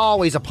January's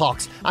always a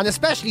pox, and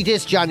especially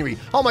this January.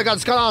 Oh my God,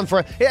 it's gone on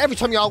for every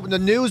time you open the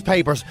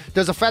newspapers.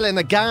 There's a fella in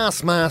a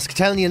gas mask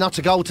telling you not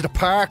to go to the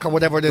park or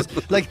whatever it is.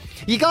 Like,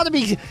 you gotta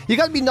be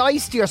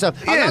nice to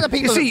yourself. Yeah, a lot of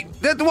people. you see,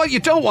 what you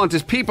don't want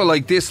is people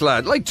like this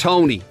lad, like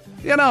Tony.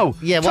 Yeah, what's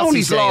he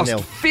Tony's saying lost now?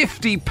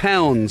 50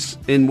 pounds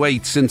in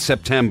weight since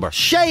September.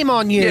 Shame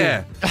on you.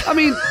 Yeah. I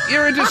mean,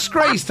 you're a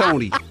disgrace,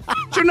 Tony.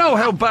 Do you know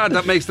how bad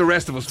that makes the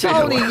rest of us feel?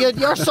 Tony,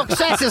 your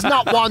success is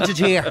not wanted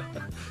here.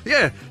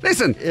 Yeah.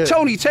 Listen,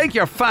 Tony, take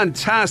your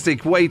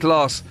fantastic weight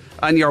loss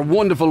and your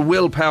wonderful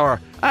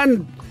willpower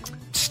and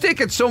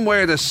stick it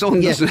somewhere the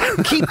sun doesn't.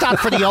 Keep that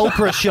for the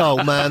Oprah show,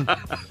 man.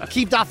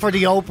 Keep that for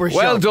the Oprah show.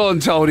 Well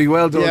done, Tony.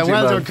 Well done. Yeah,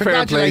 well man. done.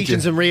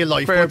 Congratulations in real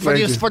life. Fair But play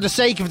to you. for the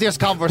sake of this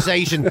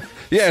conversation,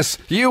 Yes,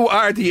 you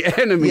are the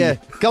enemy. yeah,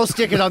 go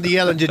stick it on the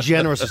Ellen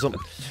DeGeneres or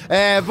something.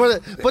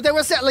 But they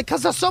were saying, like,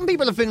 because some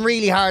people have been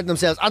really hard on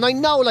themselves, and I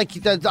know, like,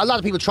 a lot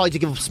of people try to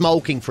give up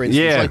smoking, for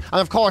instance. Yeah. Right?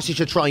 And of course, you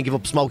should try and give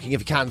up smoking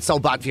if you can. It's so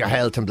bad for your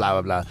health and blah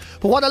blah blah.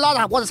 But what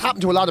has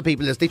happened to a lot of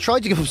people is they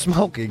tried to give up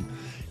smoking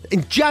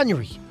in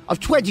January of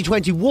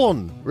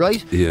 2021,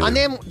 right? Yeah. And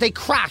then they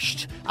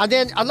crashed. And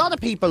then a lot of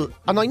people,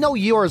 and I know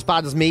you're as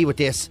bad as me with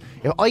this,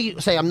 if I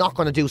say I'm not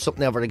going to do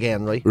something ever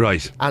again, right?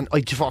 Right. And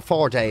for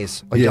 4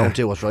 days, I Yeah. don't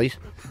do it, right?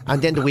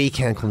 And then the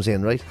weekend comes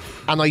in, right?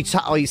 And I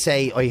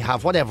say I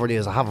have whatever it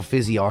is, I have a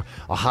fizzy or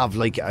I have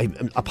like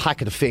a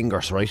packet of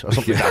fingers, right? Or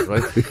something like that,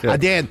 right? Yeah.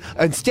 And then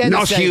instead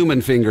Not of saying,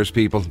 human fingers,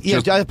 people. yeah,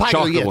 Just a packet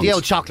chocolate of, ones. the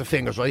old chocolate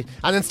fingers, right?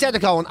 And instead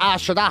of going,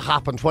 sure, that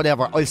happened,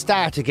 whatever, I'll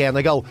start again.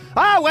 I go,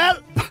 well,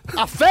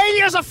 a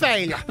failure's a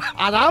failure.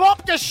 And I'm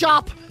up the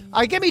shop.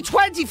 I give me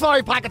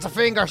 25 packets of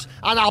fingers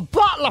and a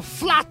bottle of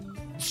flat,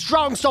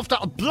 strong stuff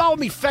that'll blow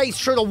me face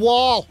through the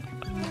wall.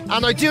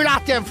 And I do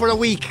that then for a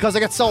week because I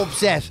get so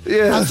upset.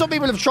 Yeah. And some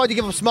people have tried to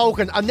give up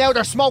smoking, and now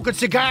they're smoking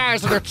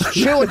cigars and they're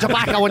chewing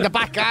tobacco in the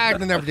back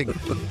garden and everything.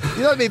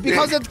 You know what I mean?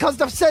 Because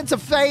the sense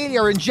of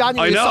failure in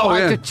January I know, is so hard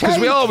yeah. to Because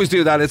we take. always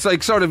do that. It's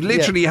like sort of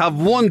literally have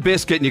one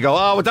biscuit and you go,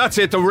 well, that's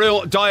it, the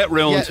real diet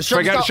ruined. Yeah, sure,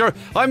 Forget it. stop. Sure,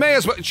 I may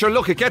as well. Sure,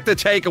 look, get the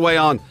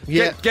takeaway on.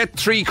 Yeah. Get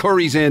 3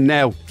 curries in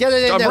now. Get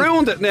it in I've now.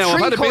 ruined it now. 3 I've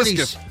had a curries.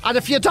 biscuit. And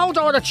if you don't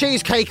order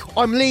cheesecake,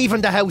 I'm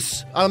leaving the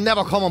house. I'm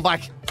never coming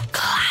back.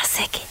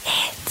 Classic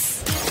hits.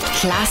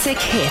 Classic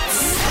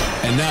hits.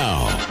 And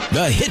now,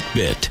 the Hit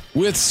Bit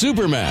with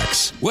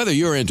Supermax. Whether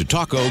you're into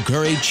taco,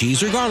 curry,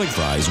 cheese, or garlic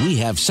fries, we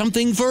have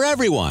something for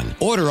everyone.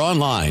 Order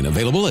online,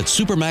 available at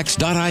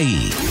supermax.ie.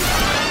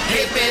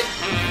 Hit Bit.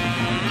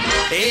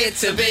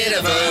 It's a bit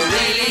of a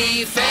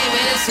really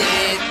famous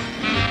hit.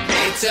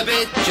 It's a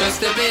bit,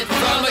 just a bit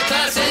from a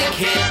classic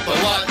hit. But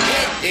what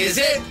hit is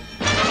it?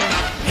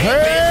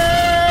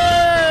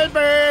 Hit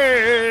Bit!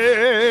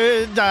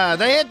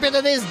 The Hit Bit,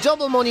 it is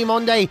Double Money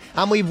Monday,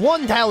 and we've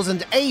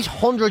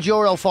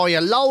 €1,800 for you.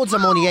 Loads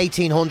of money,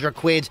 1,800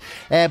 quid.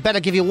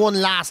 Better give you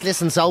one last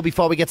listen, so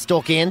before we get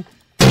stuck in.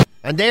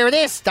 And there it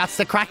is. That's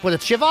the crack with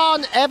it.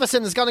 Siobhan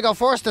Everson is going to go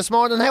first this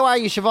morning. How are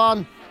you,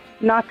 Siobhan?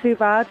 Not too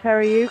bad. How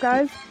are you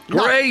guys?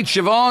 Great,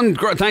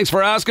 Siobhan. Thanks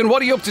for asking.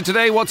 What are you up to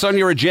today? What's on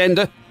your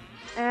agenda?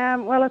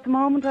 Well, at the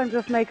moment, I'm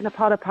just making a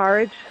pot of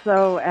porridge.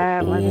 So I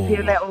have a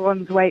few little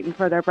ones waiting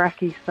for their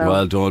brekkie. So.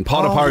 Well done.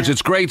 Pot of porridge,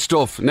 it's great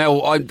stuff.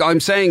 Now, I'm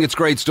saying it's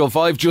great stuff.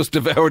 I've just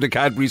devoured a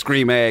Cadbury's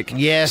cream egg.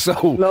 Yeah. So,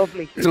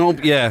 lovely.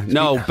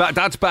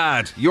 That's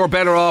bad. You're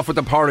better off with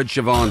the porridge,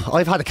 Siobhan.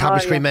 I've had a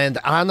Cadbury's cream egg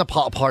and a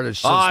pot of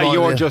porridge.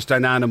 You're just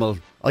an animal.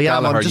 Oh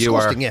yeah, Gallagher, I'm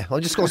disgusting. I'm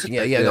disgusting.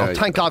 No,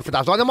 thank God for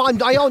that.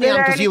 I only am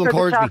because you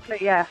encouraged me.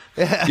 Yeah.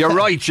 You're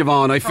right,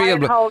 Siobhan. I feel.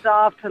 Hold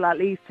off till at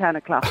least 10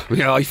 o'clock.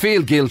 Yeah, I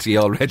feel guilty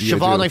already.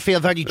 Siobhan, I feel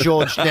very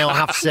judged now. I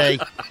have to say.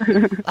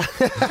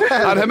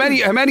 And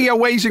how many are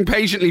waiting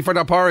patiently for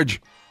their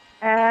porridge?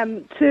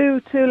 Two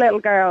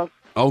little girls.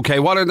 Okay,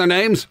 what are their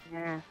names?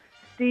 Yeah.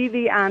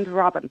 Stevie and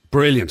Robin.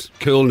 Brilliant.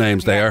 Cool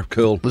names they are.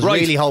 Cool. I was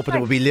really hoping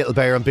it would be Little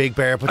Bear and Big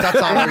Bear, but that's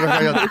all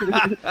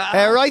right.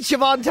 Right,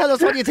 Siobhan, tell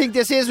us what you think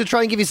this is. We'll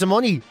try and give you some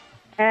money.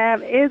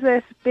 Is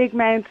it Big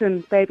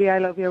Mountain, Baby I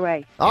Love Your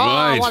Way? Oh,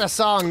 right. What a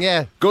song,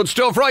 yeah. Good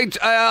stuff. Right,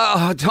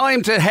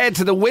 time to head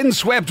to the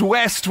windswept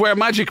west where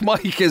Magic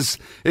Mike is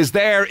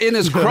there in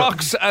his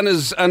Crocs and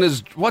his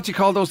what do you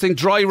call those things?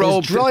 Dry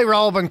robe. His dry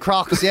robe and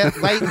Crocs, yeah,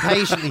 waiting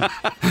patiently.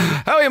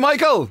 How are you,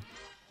 Michael?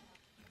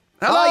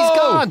 Hello. Oh, he's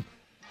gone.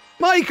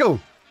 Michael.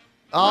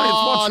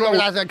 Oh, what's wrong?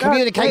 Look at that.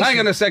 Communication. Hang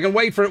on a second.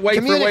 Wait for it.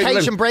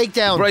 Communication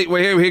breakdown. Right,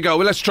 well, here we go.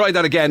 Well, let's try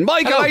that again.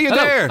 Michael, are you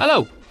there?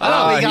 Hello.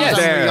 Oh, we got he's him.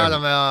 there. We got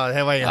him. Oh,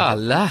 how are you? Oh,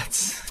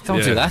 lads.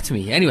 Don't do that to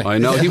me. Anyway. I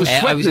know. He was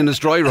sweating in his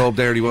dry robe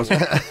there, he was.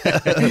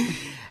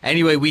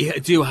 Anyway, we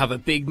do have a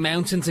big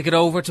mountain to get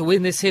over to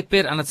win this hit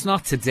bit, and it's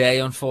not today,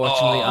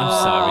 unfortunately. I'm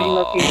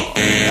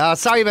sorry.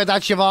 Sorry about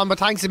that, Siobhan, but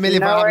thanks a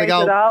million for having a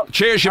go.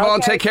 Cheers, Siobhan.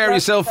 Okay, Take care of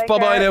yourself.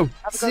 Bye-bye now.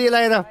 See you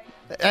later.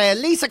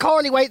 Lisa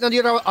Corley waiting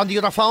on the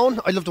other phone.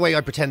 I love the way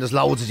I pretend there's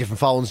loads of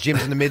different phones.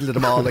 Jim's in the middle of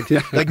them all, like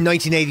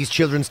 1980s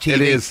children's TV.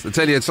 It is. I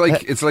tell you,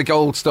 it's like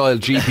old style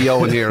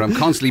GPO in here. I'm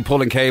constantly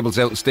pulling cables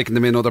out and sticking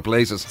them in other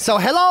places. So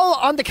hello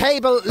on the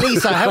cable,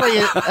 Lisa. How are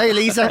you? Hey,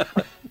 Lisa.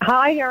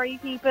 Hi, how are you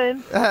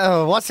keeping?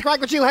 What's the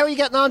crack with you? How are you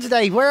getting on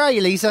today? Where are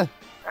you, Lisa?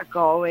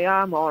 Galway.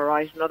 I'm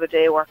alright. Another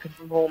day working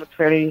from home. It's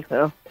fairly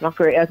not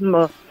great, isn't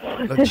it?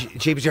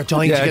 Jeepers, you're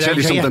dying to Yeah, I get tell out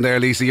you here. something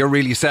there, Lisa. You're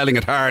really selling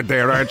it hard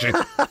there, aren't you?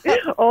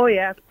 Oh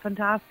yeah,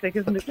 fantastic,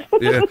 isn't it?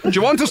 Yeah. Do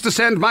you want us to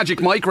send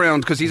Magic Mike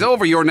round? Because he's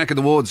over your neck of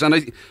the woods. And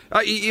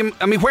I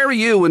mean, where are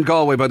you in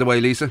Galway, by the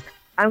way, Lisa?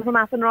 I'm from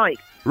Athenry.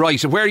 Right,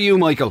 so where are you,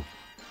 Michael?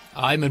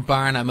 I'm in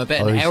Barn. I'm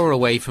about an hour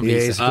away from Yeah,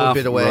 Lisa. it's a good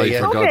bit away, right,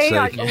 yeah. for God's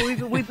Okay,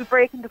 sake. we'd be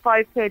breaking the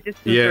 5K just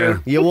Yeah.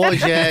 You would,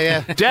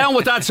 yeah. Down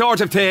with that sort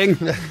of thing.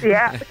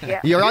 Yeah.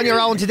 You're on your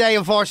own today,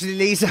 unfortunately,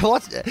 Lisa.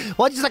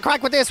 What is the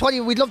crack with this?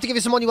 We'd love to give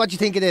you some money. What do you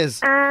think it is?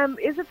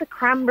 Is it the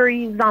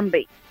Cranberry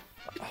Zombie?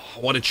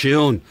 What a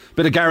tune.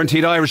 Bit of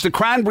guaranteed Irish. The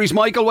Cranberries,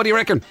 Michael, what do you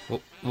reckon?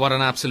 What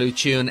an absolute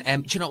tune.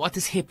 Do you know what?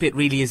 This hit bit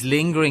really is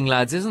lingering,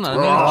 lads, isn't it?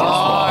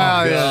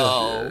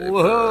 I mean,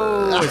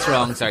 whoa. It's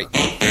wrong, sorry.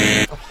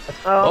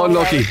 Oh,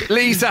 lucky.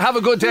 Lisa, have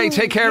a good day.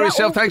 Take care of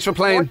yourself. Thanks for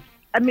playing.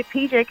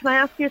 PJ, can I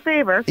ask you a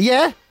favour?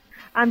 Yeah?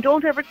 And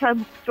don't ever tell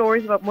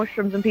stories about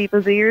mushrooms in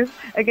people's ears.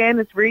 Again,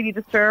 it's really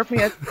disturbed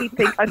me. I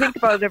think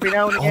about it every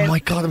now and again. Oh my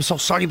God, I'm so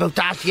sorry about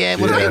that. Yeah,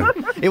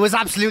 it was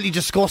absolutely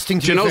disgusting.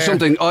 Do you know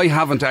something? I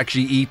haven't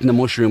actually eaten a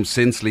mushroom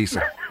since,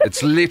 Lisa.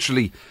 It's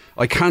literally,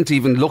 I can't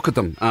even look at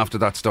them after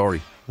that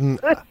story. You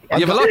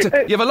have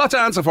a lot to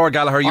answer for,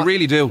 Gallagher. You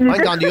really do.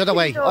 I'm gone the other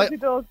way. He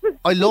does.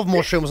 I love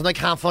mushrooms and I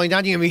can't find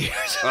any of me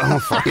ears. Oh,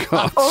 for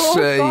God's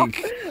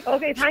sake.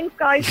 Okay, thanks,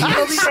 guys. Have a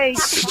lovely day.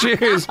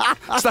 Cheers.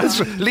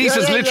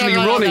 Lisa's literally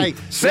running. okay.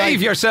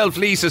 Save yourself,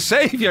 Lisa.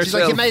 Save She's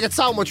yourself. like, you made it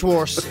so much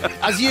worse.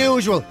 As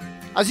usual.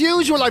 As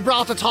usual, I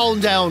brought the tone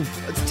down.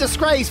 It's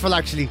disgraceful,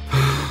 actually.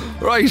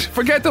 Right,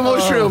 forget the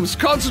mushrooms.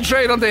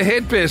 Concentrate on the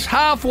hit bit.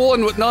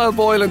 1:30 with Niall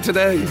Boylan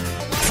today.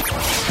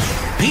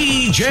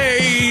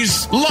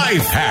 PJ's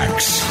Life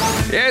Hacks.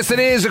 Yes, it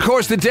is. Of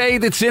course, the day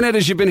that's in it,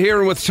 as you've been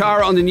hearing with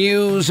Tara on the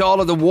news,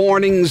 all of the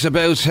warnings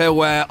about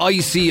how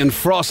icy and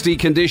frosty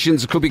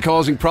conditions could be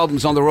causing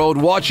problems on the road.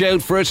 Watch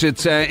out for it.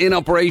 It's in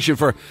operation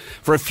for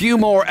a few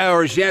more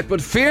hours yet.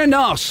 But fear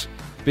not,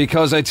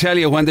 because I tell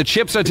you, when the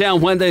chips are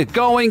down, when the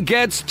going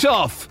gets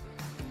tough,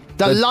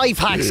 The life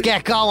hacks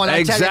get going.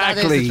 I tell you, that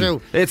is the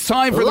truth. It's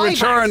time for the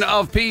Life return hacks.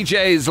 of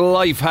PJ's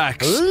Life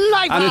Hacks.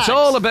 Life and hacks. it's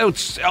all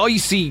about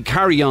icy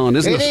carry-on,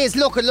 isn't it? It is.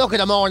 Look at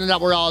the morning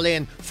that we're all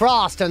in.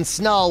 Frost and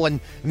snow and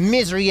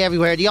misery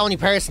everywhere. The only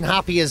person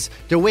happy is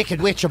the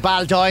Wicked Witch of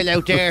Baldoyle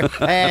out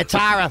there,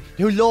 Tara,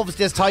 who loves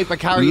this type of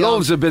carry-on.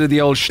 Loves a bit of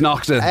the old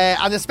schnockta.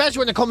 And especially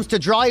when it comes to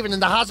driving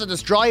and the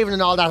hazardous driving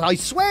and all that. I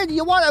swear to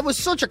you what, it was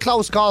such a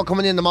close call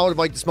coming in the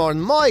motorbike this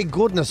morning. My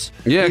goodness.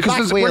 Yeah, My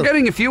because back wheel. we're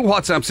getting a few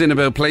WhatsApps in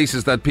about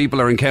places that people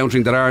are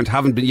encountering that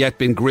haven't yet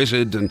been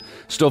gritted and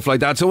stuff like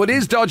that. So it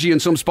is dodgy in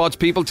some spots.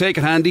 People, take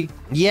it handy.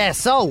 Yeah,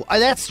 so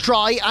let's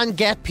try and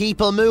get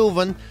people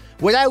moving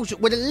with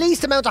the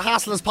least amount of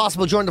hassle as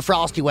possible during the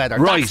frosty weather.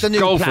 Right, That's the new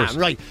go for plan. it.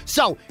 Right,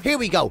 so here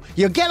we go.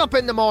 You get up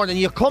in the morning,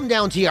 you come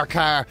down to your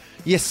car,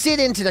 you sit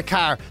into the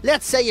car.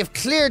 Let's say you've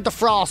cleared the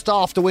frost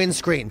off the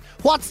windscreen.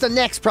 What's the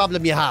next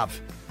problem you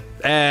have?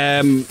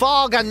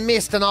 Fog and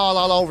mist and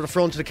all over the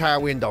front of the car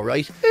window,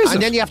 right?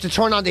 Then you have to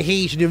turn on the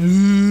heat and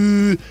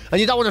you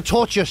don't want to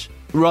touch it.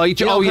 Right,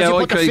 You know, 'cause you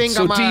put the okay. finger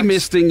So marks.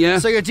 demisting, yeah.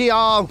 So you're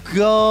oh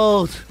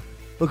God,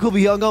 I'm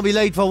going to be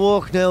late for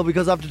work now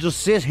because I have to just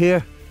sit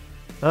here.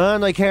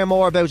 And I care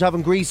more about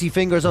having greasy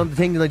fingers on the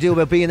thing than I do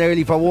about being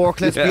early for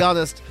work, let's be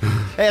honest.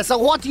 So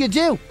what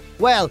do?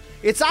 Well,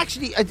 it's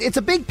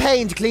a big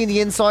pain to clean the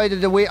inside of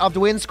the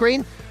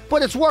windscreen,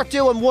 but it's worth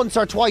doing once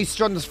or twice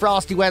during this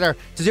frosty weather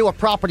to do it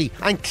properly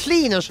and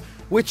clean it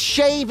with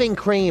shaving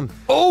cream.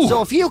 Oh!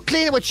 So if you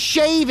clean it with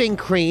shaving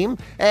cream,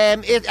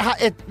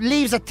 it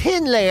leaves a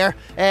thin layer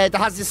that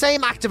has the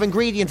same active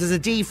ingredient as a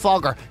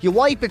defogger. You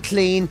wipe it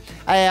clean,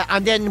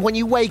 and then when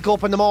you wake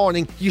up in the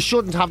morning, you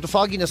shouldn't have the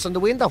fogginess on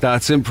the window.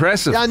 That's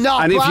impressive. Yeah,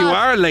 not and if you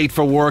bad. are late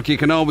for work, you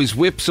can always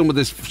whip some of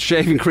this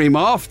shaving cream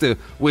off the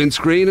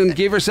windscreen and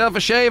give yourself a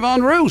shave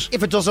en route.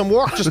 If it doesn't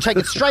work, just take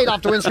it straight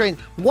off the windscreen,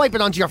 wipe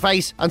it onto your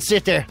face, and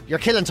sit there. You're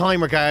killing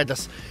time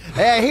regardless.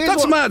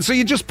 That's mad. So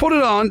you just put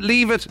it on,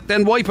 leave it,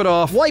 then wipe it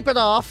off. Wipe it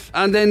off.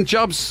 And then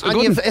jobs.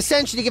 And you've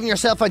essentially given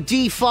yourself a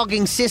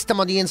defogging system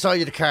on the inside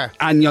of the car.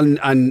 And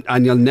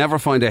you'll never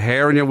find a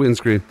hair on your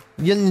windscreen.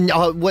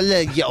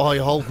 I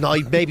hope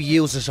not. Maybe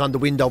use it on the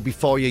window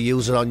before you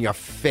use it on your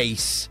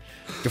face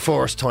the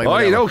first time.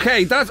 Right,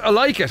 okay, I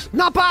like it.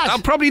 Not bad. I'll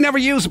probably never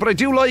use it, but I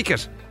do like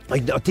it. I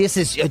know, this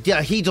is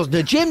he does.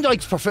 The Jim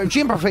likes prefer.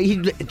 Jim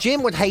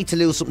would hate to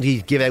lose something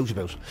he'd give out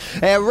about.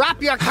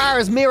 Wrap your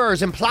car's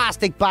mirrors in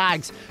plastic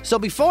bags. So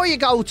before you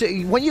go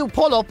to, when you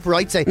pull up,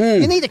 right, say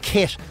you need a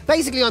kit.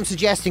 Basically, I'm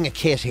suggesting a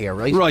kit here,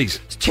 right? Right.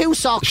 It's 2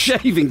 socks.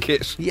 Shaving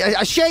kit. Yeah,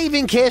 a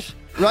shaving kit,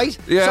 right?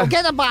 Yeah. So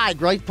get a bag,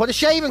 right? Put a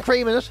shaving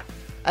cream in it,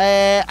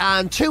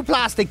 and 2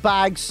 plastic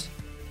bags.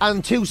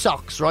 And 2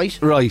 socks, right?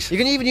 Right. You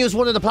can even use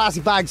one of the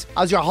plastic bags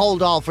as your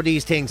hold all for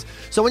these things.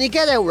 So when you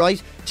get out,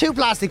 right, 2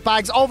 plastic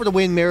bags over the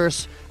wind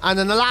mirrors and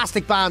an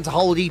elastic band to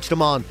hold each of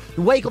them on.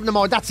 You wake up in the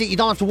morning, that's it. You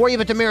don't have to worry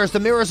about the mirrors. The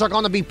mirrors are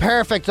going to be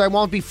perfect. They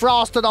won't be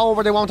frosted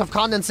over. They won't have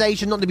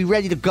condensation. Nothing to be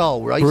ready to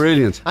go, right?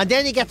 Brilliant. And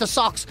then you get the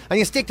socks and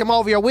you stick them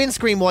over your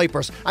windscreen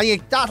wipers.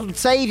 And that'll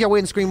save your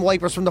windscreen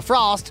wipers from the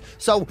frost.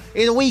 So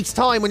in a week's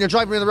time when you're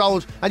driving around the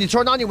road and you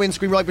turn on your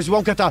windscreen wipers, you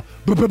won't get that...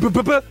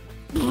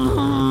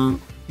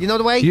 You know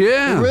the way?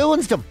 Yeah. It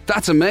ruins them.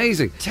 That's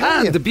amazing.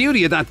 Tell you. The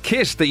beauty of that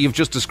kit that you've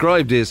just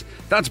described is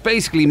that's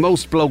basically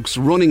most blokes'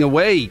 running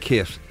away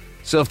kit.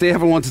 So if they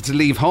ever wanted to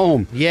leave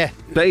home,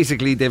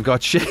 basically they've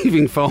got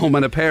shaving foam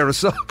and a pair of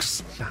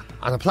socks.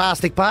 And a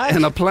plastic bag.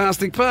 And a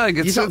plastic bag.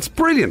 It's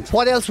brilliant.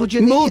 What else would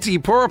you need?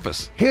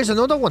 Multi-purpose. Here's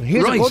another one.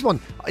 Here's Right. a good one.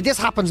 This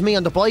happens to me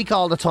on the bike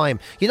all the time.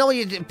 You know,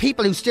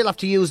 people who still have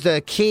to use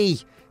the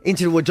key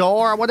into a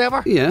door or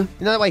whatever? Yeah.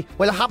 You know that way?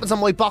 Well, it happens on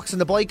my box on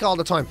the bike all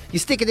the time. You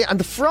stick it in and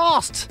the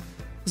frost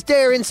is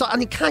there inside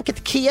and you can't get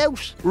the key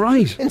out.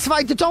 Right.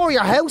 Inside the door of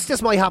your house,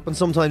 this might happen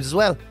sometimes as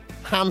well.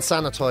 Hand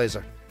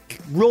sanitizer.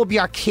 Rub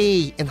your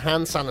key in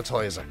hand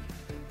sanitizer.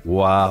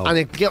 Wow. And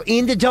it go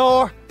in the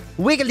door,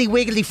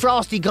 wiggly,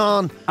 frosty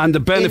gone. And the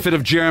benefit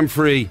of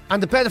germ-free.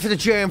 And the benefit of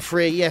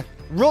germ-free, yeah.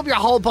 Rub your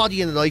whole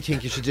body in it, I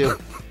think you should do,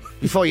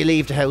 before you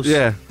leave the house.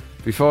 Yeah.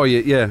 Before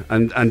you,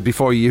 and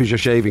before you use your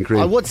shaving cream.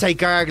 I would say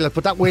gargle it,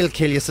 but that will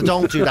kill you, so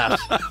don't do that.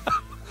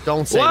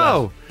 Don't say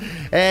Wow.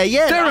 that.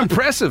 Yeah. They're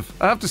impressive.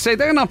 I have to say,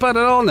 they're not bad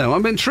at all now.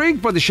 I'm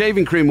intrigued by the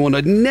shaving cream one.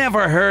 I'd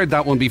never heard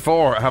that one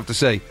before, I have to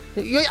say.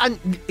 And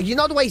you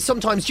know the way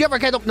sometimes, do you ever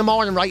get up in the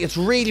morning, right? It's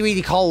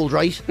really cold,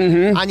 right?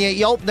 Mm-hmm. And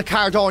you open the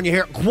car door and you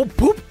hear, whoop,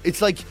 whoop.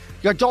 It's like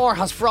your door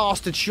has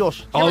frosted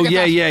shut. Do you ever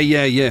get that?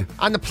 Yeah.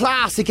 And the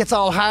plastic gets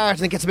all hard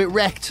and it gets a bit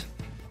wrecked.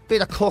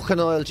 Bit of cooking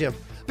oil, Jim.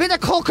 Bit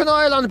of cooking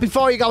oil on it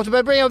before you go to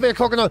bed. Bring out a bit of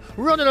cooking oil,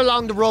 run it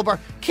along the rubber,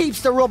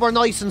 keeps the rubber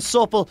nice and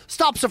supple,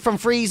 stops it from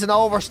freezing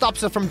over,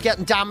 stops it from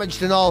getting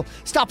damaged and all,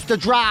 stops the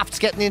drafts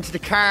getting into the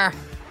car.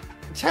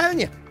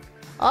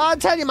 I'm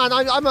telling you, man,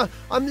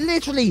 I'm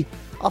literally,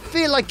 I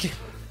feel like,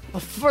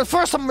 for the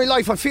first time in my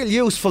life, I feel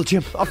useful,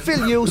 Jim. I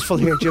feel useful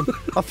here, Jim.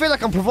 I feel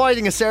like I'm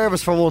providing a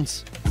service for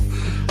once.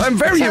 I'm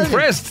very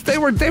impressed. They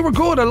were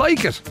good. I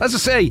like it. As I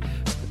say,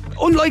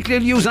 unlikely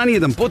to use any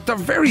of them, but they're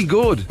very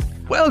good.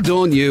 Well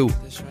done, you.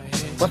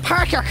 Well,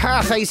 park your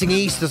car facing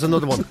east is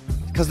another one.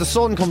 because the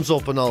sun comes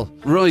up and all.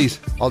 Right.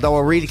 Although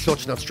we're really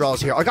clutching at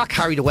straws here. I got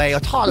carried away. I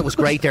thought it was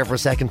great there for a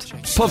second.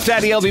 Puff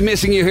Daddy, I'll be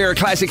missing you here.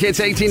 Classic Hits,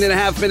 18 and a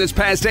half minutes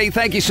past 8.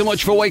 Thank you so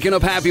much for waking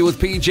up happy with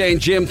PJ and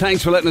Jim.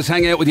 Thanks for letting us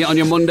hang out with you on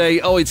your Monday.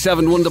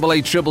 087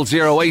 188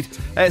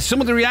 0008.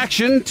 Some of the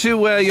reaction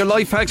to your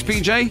life hacks,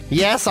 PJ?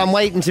 Yes, I'm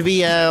waiting to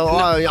be...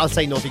 I'll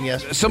say nothing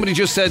yet. Somebody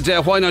just said,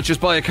 why not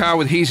just buy a car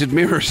with heated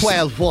mirrors?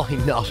 Well, why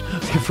not?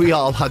 If we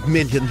all had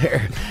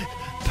millionaire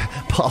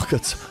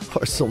pockets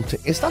or something.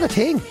 Is that a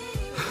thing?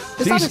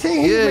 Is that a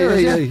thing?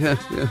 Yeah.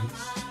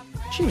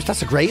 Jeez,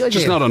 that's a great idea.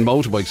 Just not on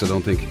motorbikes, I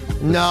don't think.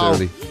 No.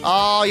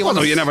 Oh,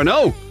 you never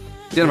know.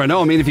 You never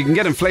know. I mean, if you can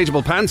get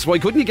inflatable pants, why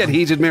couldn't you get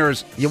heated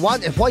mirrors? You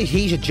want why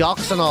heated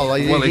jocks and all?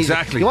 Well,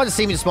 exactly. You want to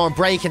see me this morning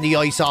breaking the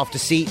ice off the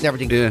seat and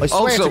everything. Yeah. I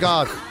swear Also, to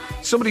God.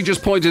 Somebody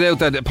just pointed out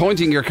that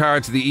parking your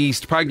car to the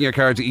east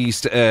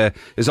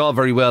is all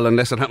very well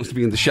unless it happens to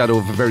be in the shadow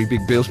of a very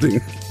big building.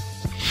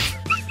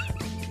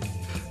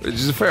 Which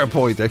is a fair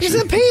point, actually.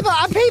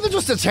 Are people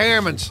just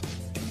determined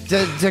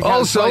to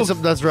find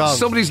something that's wrong?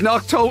 Somebody's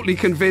not totally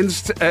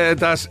convinced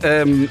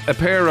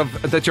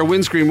that your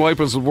windscreen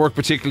wipers will work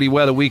particularly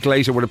well a week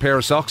later with a pair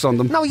of socks on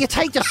them. No, you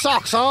take the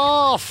socks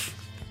off.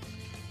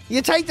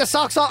 You take the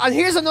socks off, and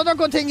here's another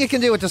good thing you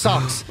can do with the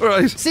socks.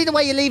 Right. See the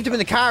way you leave them in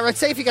the car, right?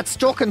 Say if you get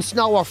stuck in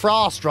snow or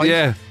frost, right?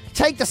 Yeah.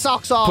 Take the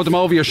socks off. Put them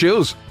over your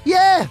shoes.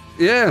 Yeah.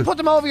 Yeah. Put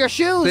them over your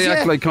shoes. They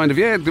act like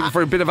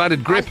for a bit of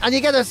added grip. And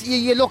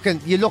you look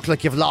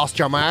like you've lost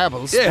your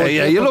marbles. Yeah,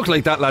 you look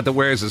like that lad that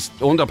wears his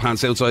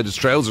underpants outside his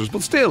trousers,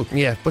 but still.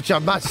 Yeah, but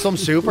you're some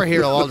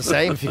superhero all the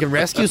same if you can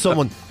rescue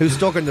someone who's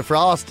stuck in the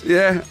frost.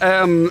 Yeah.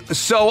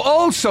 So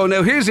also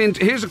now here's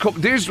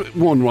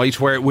one right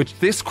where which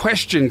this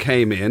question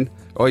came in.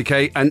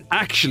 Okay, and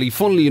actually,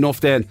 funnily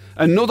enough, then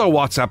another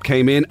WhatsApp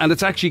came in, and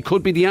it actually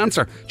could be the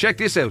answer. Check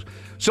this out.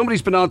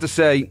 Somebody's been on to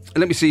say,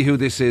 let me see who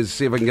this is,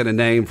 see if I can get a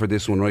name for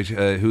this one, right?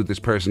 Who this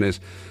person is.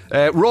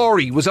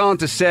 Rory was on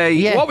to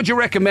say, What would you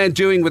recommend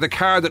doing with a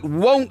car that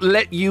won't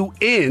let you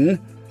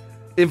in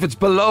if it's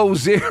below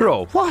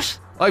zero? What?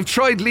 I've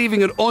tried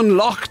leaving it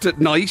unlocked at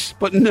night,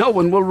 but no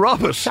one will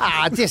rob it.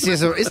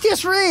 Is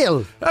this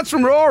real? That's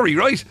from Rory,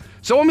 right?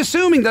 So I'm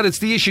assuming that it's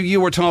the issue you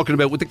were talking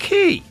about with the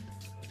key.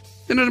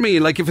 You know what I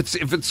mean? Like if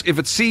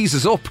it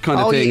seizes up kind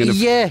of thing. And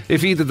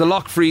if either the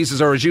lock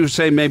freezes or, as you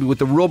say, maybe with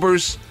the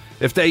rubbers,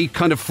 if they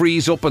kind of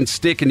freeze up and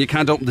stick and you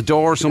can't open the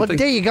door or something. Well,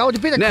 there you go. The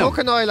bit of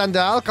cooking oil and the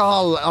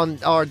alcohol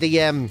or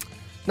the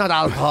not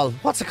alcohol.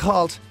 What's it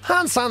called?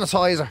 Hand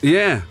sanitizer.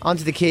 Yeah.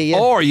 Onto the key. Yeah.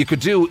 Or you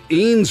could do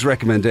Ian's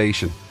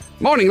recommendation.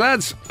 Morning,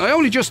 lads. I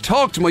only just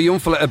talked to my young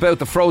fella about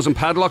the frozen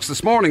padlocks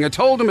this morning. I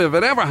told him if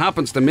it ever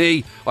happens to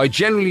me, I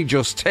generally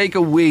just take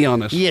a wee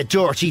on it. You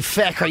dirty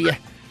fecker, you.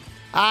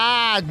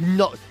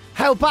 No.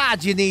 How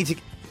bad do you need to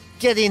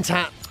get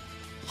into?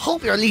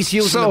 Hope you're at least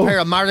using a pair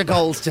of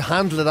marigolds to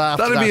handle it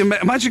after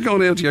that. Imagine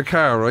going out to your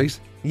car, right?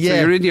 Yeah.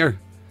 So you're in your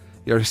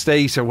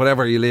estate or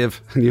whatever you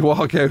live, and you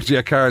walk out to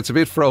your car, it's a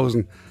bit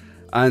frozen,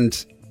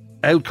 and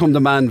out come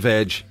the man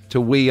veg to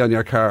wee on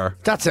your car.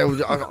 That's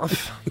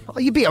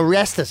you'd be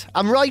arrested,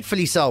 and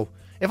rightfully so.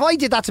 If I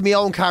did that to my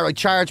own car, I'd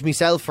charge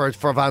myself for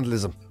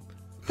vandalism.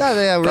 That's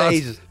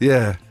outrageous.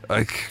 Yeah.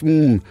 I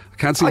can't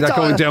see that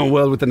going down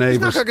well with the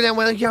neighbours. It's not going down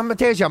well. Yeah,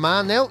 there's your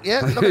man now.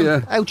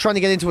 Yeah, out trying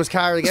to get into his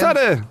car again. Is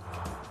that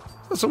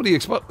somebody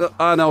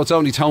no, it's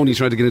only Tony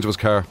trying to get into his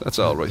car. That's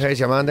all right. There's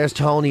your man. There's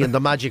Tony and the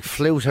magic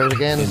flute out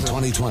again. In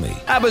 2020.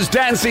 ABBA's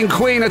Dancing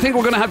Queen. I think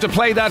we're going to have to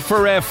play that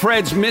for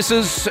Fred's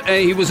missus.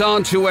 He was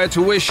on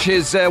to wish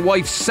his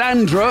wife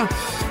Sandra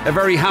a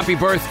very happy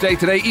birthday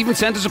today. Even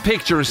sent us a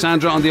picture of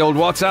Sandra on the old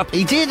WhatsApp.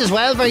 He did as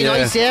well. Very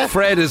nice, yeah.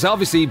 Fred is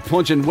obviously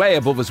punching way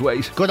above his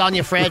weight. Good on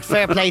you, Fred.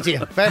 Fair play to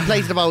you. Fair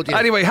play to the both of you.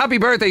 Anyway, happy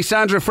birthday,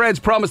 Sandra. Fred's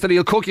promised that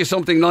he'll cook you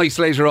something nice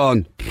later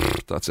on.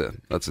 That's a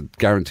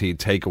guaranteed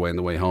takeaway on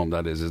the way home,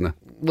 that is, isn't it?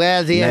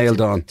 Well,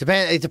 nailed on.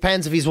 It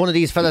depends if he's one of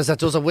these fellas that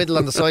does a whittle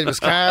on the side of his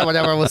car or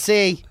whatever. We'll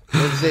see.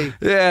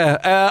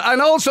 Yeah.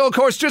 And also, of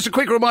course, just a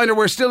quick reminder,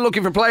 we're still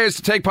looking for players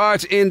to take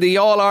part in the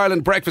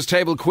All-Ireland Breakfast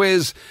Table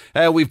Quiz.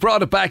 We've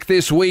brought it back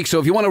this week, so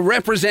if you want to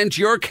represent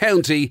your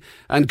county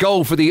and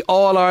go for the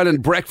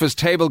All-Ireland Breakfast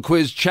Table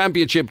Quiz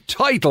Championship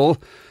title,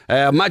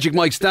 Magic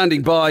Mike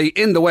standing by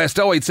in the West.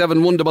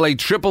 087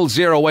 188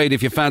 0008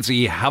 if you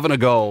fancy having a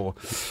go.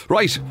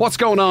 Right, what's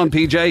going on,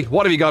 PJ?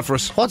 What have you got for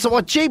us?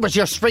 What jeebers,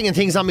 you're springing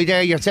things on me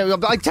there. I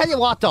tell you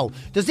what, though,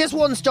 there's this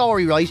one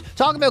story, right?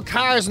 Talking about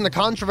cars and the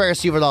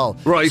controversy of it all.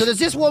 Right. So there's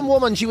this one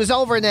woman, she was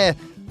over in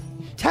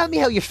tell me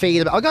how you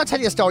feel about it. I'm going to tell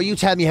you a story, you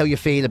tell me how you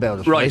feel about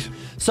it. Right.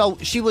 So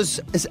she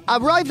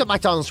arrived at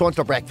McDonald's to want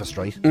her breakfast,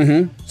 right?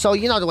 Mm-hmm. So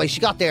you know the way she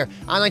got there,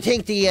 and I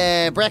think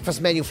the breakfast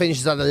menu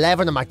finishes at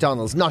 11 at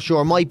McDonald's. Not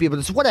sure, it might be, but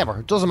it's whatever.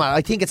 It doesn't matter.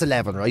 I think it's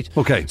 11, right?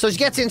 Okay. So she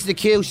gets into the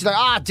queue. She's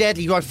like,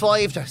 deadly. Got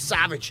 5,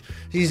 savage.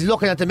 She's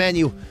looking at the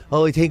menu.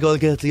 I think I'll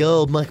get the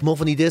old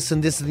McMuffin-y this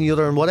and the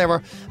other and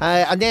whatever.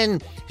 And then,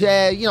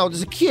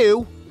 there's a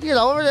queue.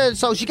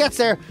 So she gets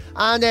there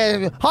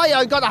and hi,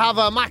 I've got to have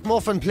a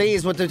McMuffin,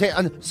 please.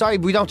 And sorry,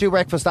 we don't do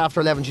breakfast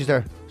after 11. She's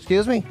there.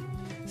 Excuse me.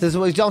 Says,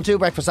 well, don't do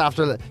breakfast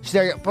after. She's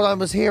there, but I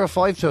was here at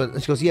 5 to it.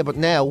 And she goes, yeah, but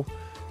now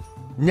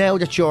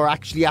that you're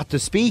actually at the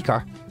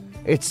speaker,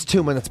 it's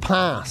 2 minutes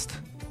past.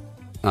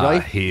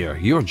 Right? Here.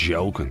 You're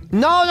joking.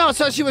 No,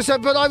 so she was,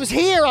 but I was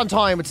here on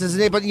time. It says,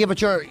 but you're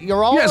ordering.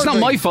 Yeah, it's not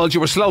my fault you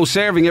were slow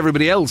serving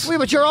everybody else. Yeah,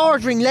 but you're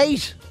ordering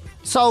late.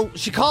 So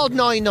she called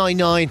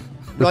 999,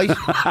 right?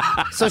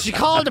 So she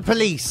called the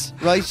police,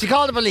 right?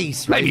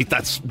 Right? Maybe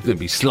that's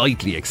maybe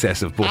slightly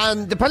excessive, but...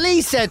 And the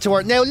police said to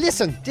her, now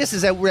listen, this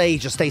is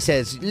outrageous, they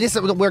said.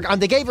 Listen,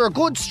 and they gave her a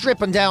good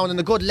stripping down and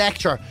a good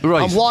lecture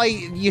on why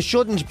you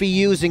shouldn't be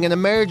using an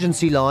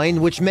emergency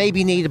line, which may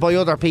be needed by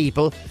other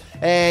people,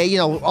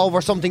 over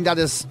something that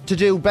is to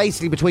do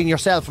basically between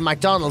yourself and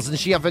McDonald's, and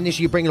she have an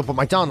issue bringing up with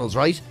McDonald's,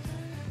 right?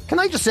 Can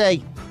I just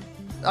say,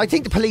 I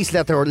think the police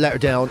let her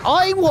down.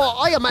 I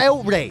am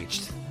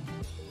outraged.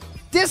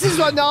 This is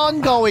an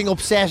ongoing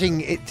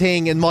upsetting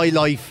thing in my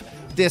life.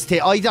 This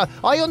thing,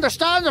 I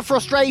understand the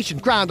frustration.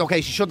 Grand,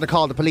 okay, she shouldn't have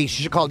called the police.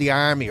 She should call the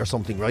army or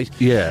something, right?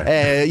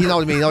 Yeah. You know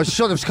what I mean? Or she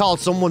should have called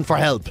someone for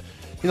help.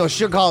 She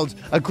should have called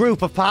a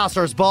group of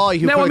passers-by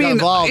who could have got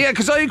involved. Yeah,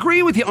 because I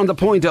agree with you on the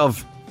point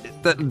of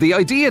the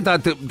idea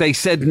that they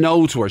said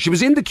no to her. She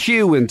was in the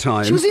queue in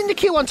time. She was in the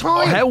queue on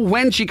time. How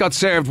when she got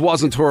served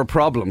wasn't her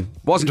problem.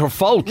 Wasn't her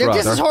fault, now, rather.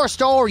 This is her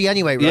story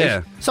anyway, right?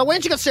 Yeah. So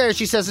when she got served,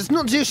 she says, it's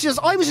nothing to do. She says,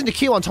 I was in the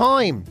queue on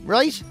time,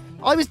 right?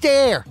 I was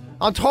there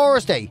on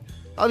Thursday.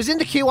 I was in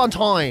the queue on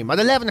time at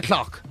 11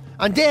 o'clock.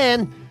 And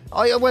then...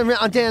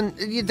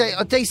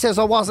 they says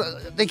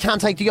they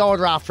can't take the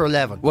order after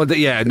 11. Well,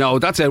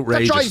 that's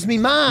outrageous. That drives me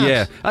mad.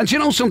 Yeah, and you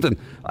know something?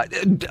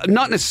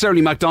 Not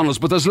necessarily McDonald's,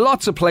 but there's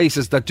lots of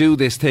places that do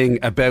this thing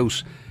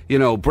about,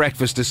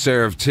 breakfast is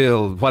served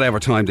till whatever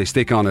time they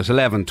stick on it,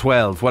 11,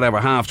 12, whatever,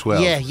 half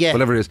 12,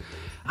 whatever it is.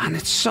 And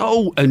it's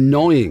so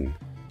annoying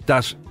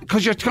that,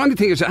 because you're kind of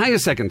thinking, hang a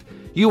second,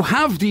 you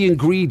have the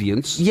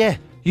ingredients. Yeah.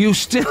 You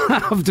still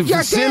have the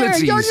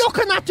facilities. You're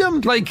looking at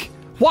them. Like...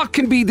 What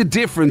can be the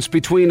difference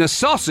between a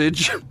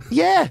sausage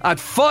at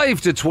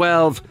 5 to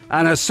 12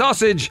 and a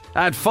sausage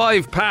at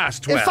 5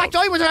 past 12? In fact,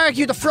 I would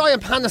argue the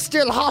frying pan is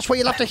still hot where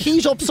you'll have to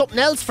heat up something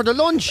else for the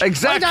lunch.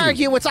 Exactly. I'd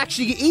argue it's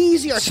actually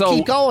easier to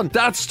keep going.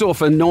 That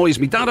stuff annoys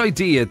me. That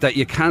idea that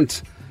you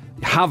can't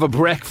have a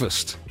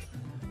breakfast.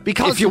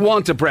 If you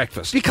want a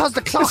breakfast. Because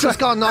the clock has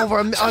gone over.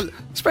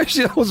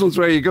 Especially those ones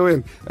where you go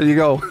in and you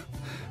go,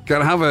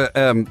 can I have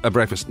a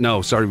breakfast?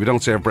 No, sorry, we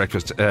don't serve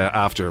breakfast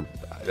after...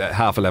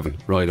 11:30,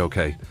 right?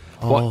 Okay.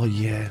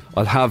 Yeah.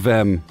 I'll have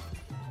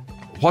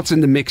what's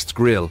in the mixed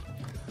grill?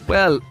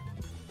 Well,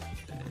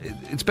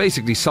 it's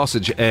basically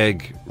sausage,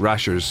 egg,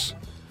 rashers,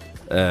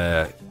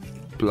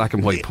 black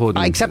and white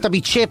pudding. Except there'll be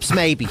chips,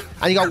 maybe.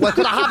 And you go, well,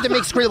 could I have the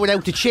mixed grill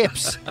without the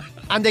chips?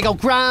 And they go,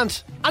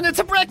 grand. And it's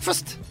a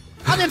breakfast.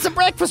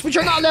 But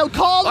you're not allowed to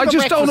call it I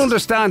just don't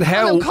understand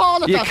how you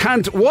that.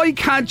 can't. Why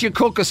can't you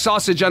cook a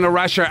sausage and a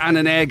rasher and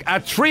an egg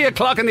at 3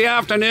 o'clock in the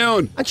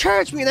afternoon? And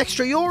charge me an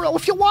extra €1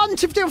 if you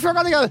want. If you're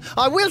going to go,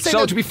 I will say.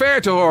 So to be fair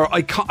to her,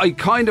 I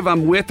kind of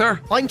am with her.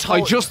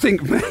 I just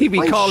think maybe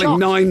calling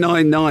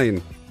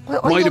 999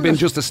 might have been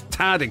just a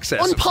tad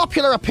excessive.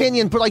 Unpopular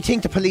opinion, but I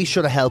think the police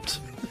should have helped.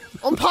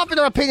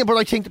 Unpopular opinion, but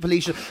I think the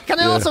police should. Can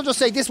I also just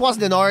say, this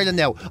wasn't in Ireland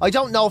now. I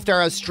don't know if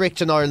they're as strict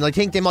in Ireland. I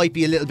think they might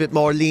be a little bit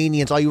more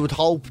lenient. I would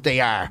hope they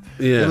are.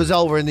 Yeah. It was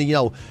over in the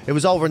other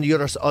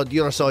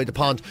side of the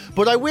pond.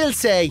 But I will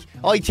say,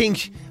 I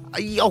think,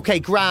 okay,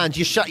 grand,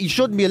 you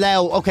shouldn't be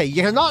allowed. Okay,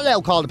 you're not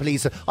allowed to call the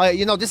police.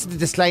 This is the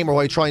disclaimer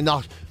where I try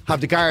not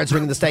have the guards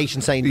ringing the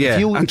station saying,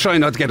 and try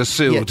not to get us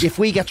sued. Yeah, if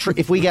we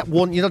get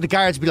one, the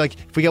guards be like,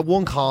 if we get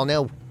one call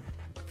now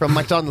from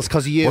McDonald's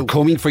because of you, we're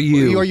coming for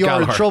you.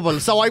 You're in trouble.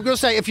 So I'm going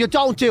to say, if you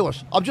don't do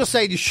it, I'm just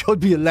saying you should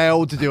be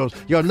allowed to do it.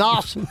 You're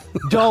not.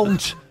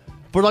 Don't.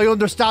 But I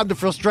understand the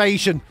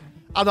frustration,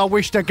 and I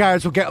wish the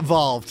guards would get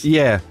involved.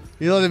 Yeah.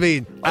 You know what I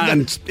mean?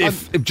 And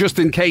if just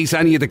in case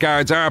any of the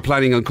guards are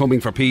planning on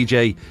coming for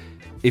PJ,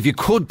 if you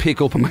could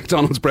pick up a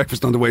McDonald's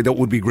breakfast on the way, that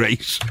would be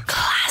great.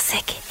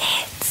 Classic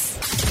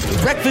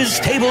hits.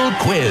 Breakfast Table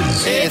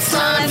Quiz. It's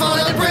time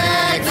for the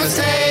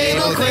Breakfast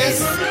Table Quiz.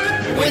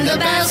 Win the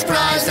best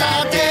prize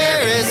out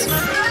there is.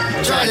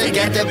 Try to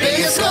get the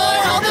biggest score.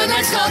 Hope the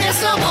next call gets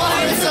some more.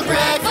 It's the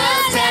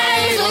Breakfast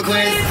Table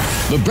Quiz.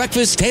 The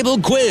Breakfast Table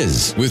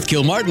Quiz with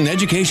Kilmartin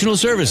Educational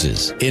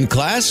Services. In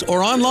class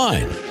or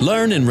online.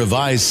 Learn and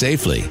revise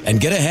safely and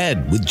get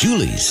ahead with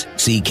Julie's.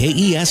 See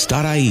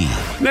KES.ie.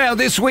 Now,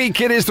 this week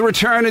it is the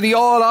return of the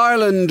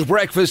All-Ireland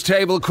Breakfast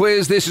Table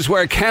Quiz. This is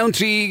where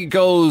county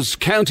goes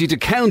county to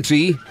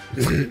county.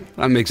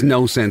 That makes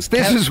no sense.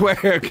 This is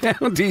where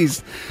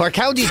counties... Where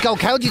counties go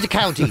county to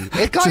county.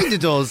 It kind of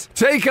does.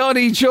 Take on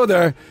each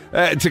other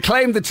to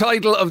claim the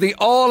title of the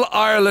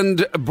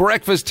All-Ireland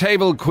Breakfast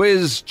Table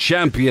Quiz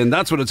champion.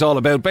 That's what it's all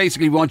about.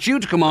 Basically, we want you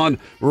to come on,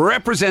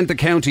 represent the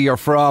county you're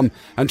from,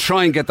 and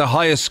try and get the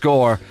highest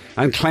score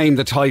and claim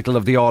the title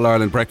of the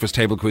All-Ireland Breakfast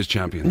Table Quiz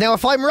champion. Now,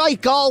 if I'm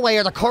right, Galway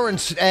are the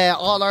current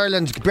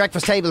All-Ireland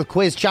Breakfast Table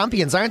Quiz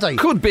champions, aren't they?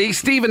 Could be.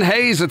 Stephen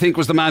Hayes, I think,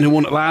 was the man who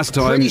won it last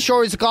time. Pretty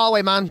sure he's a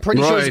Galway man.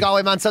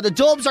 Right. So the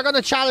Dubs are going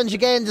to challenge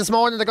again this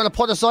morning. They're going to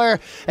put us there,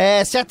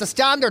 set the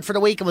standard for the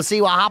week, and we'll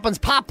see what happens.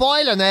 Pat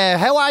Boylan,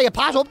 how are you,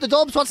 Pat? Up the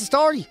Dubs? What's the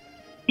story?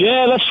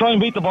 Yeah, let's try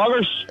and beat the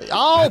Boggers.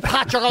 Oh,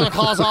 Pat, you're going to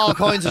cause all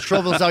kinds of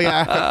trouble, so you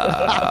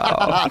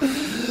are.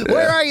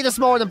 Where are you this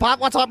morning, Pat?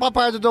 What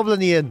part of Dublin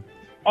are you in?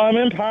 I'm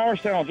in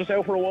Powerstown, just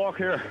out for a walk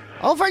here.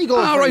 Oh, very good.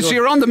 All right, so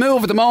you're on the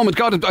move at the moment.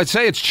 God, I'd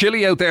say it's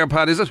chilly out there,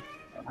 Pat, is it?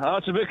 Oh,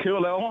 it's a bit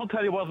cool. I won't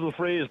tell you what it'll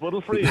freeze, but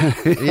it'll freeze.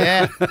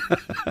 Yeah.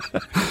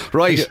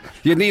 Right.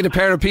 You'd need a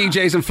pair of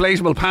PJs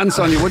inflatable pants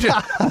on you, would you?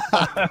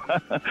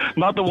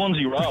 Not the ones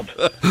you robbed.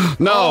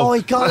 No. Oh my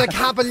God, I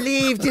can't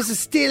believe this is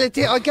still a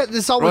thing. I get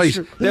this so much.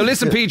 Right. Now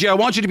listen, PJ, I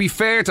want you to be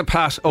fair to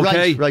Pat,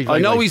 okay? Right, I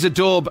know he's a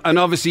Dub, and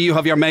obviously you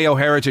have your Mayo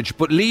heritage,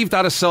 but leave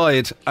that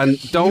aside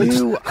and don't...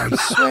 I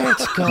swear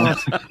to God.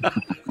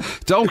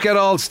 Don't get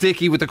all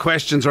sticky with the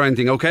questions or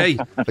anything, okay?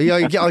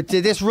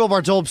 This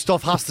rubber dub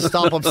stuff has to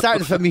stop. I'm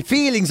starting to feel my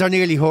feelings are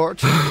nearly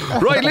hurt.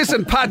 Right,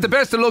 listen, Pat, the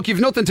best of luck. You've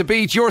nothing to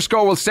beat. Your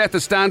score will set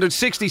the standard.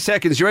 60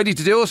 seconds. You ready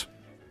to do it?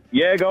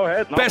 Yeah, go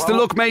ahead. Best of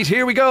luck, mate.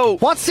 Here we go.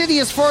 What city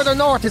is further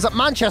north? Is it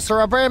Manchester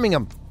or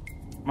Birmingham?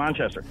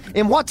 Manchester.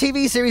 In what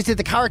TV series did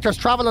the characters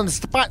travel on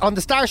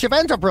the Starship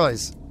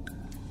Enterprise?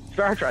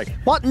 Star Trek.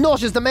 What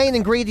nut is the main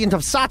ingredient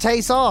of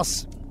satay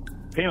sauce?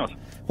 Peanut.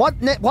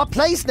 What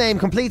place name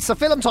completes the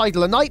film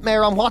title A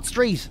Nightmare on what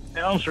street?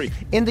 Elm Street.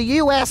 In the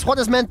US, what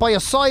is meant by a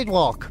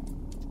sidewalk?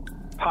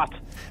 Pot.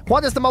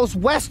 What is the most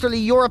westerly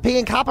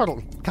European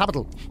capital?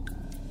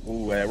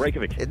 Ooh,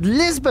 Reykjavik.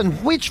 Lisbon.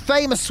 Which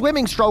famous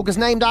swimming stroke is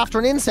named after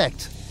an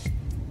insect?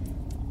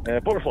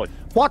 Butterfly.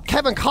 What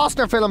Kevin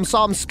Costner film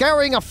saw him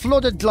scouring a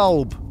flooded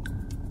globe?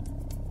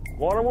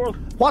 Waterworld.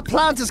 What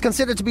plant is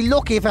considered to be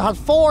lucky if it had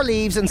 4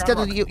 leaves instead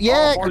of the...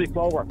 Yeah,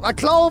 clover. a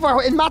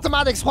clover. In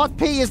mathematics, what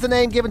P is the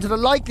name given to the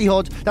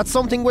likelihood that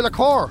something will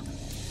occur?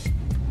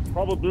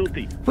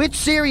 Probability. Which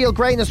cereal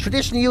grain is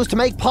traditionally used to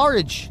make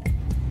porridge?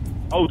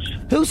 Oats.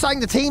 Who sang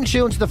the theme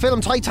tune to the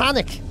film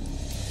Titanic?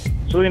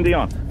 Celine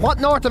Dion. What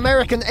North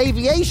American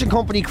aviation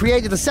company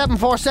created the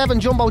 747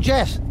 jumbo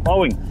jet?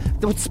 Boeing.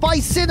 The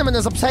spiced cinnamon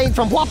is obtained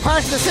from what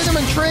part of the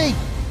cinnamon tree?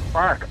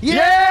 Bark. Yeah!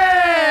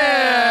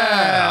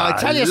 I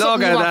tell you Look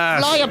something, at you were that.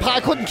 flying, Pat. I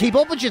couldn't keep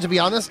up with you, to be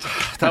honest.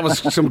 That was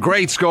some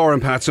great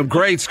scoring, Pat. Some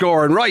great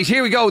scoring. Right,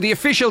 here we go. The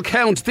official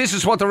count. This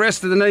is what the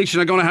rest of the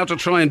nation are going to have to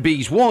try and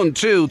beat. 1,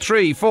 2,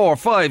 3, 4,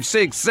 5,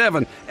 6,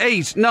 7,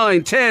 8,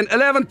 9, 10,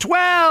 11,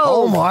 12.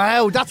 Oh,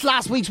 wow. That's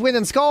last week's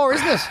winning score,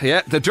 isn't it?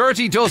 Yeah, the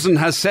Dirty Dozen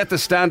has set the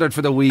standard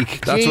for the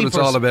week. That's what it's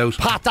all about.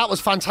 Pat, that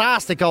was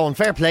fantastic going.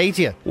 Fair play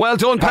to you. Well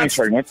done, Pat. Thanks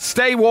very much.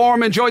 Stay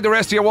warm. Enjoy the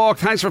rest of your walk.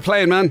 Thanks for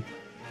playing, man.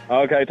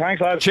 Okay, thanks,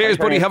 lads. Cheers,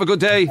 buddy. Have a good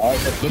day.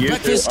 The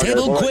Breakfast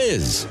Table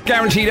Quiz.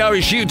 Guaranteed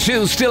Irish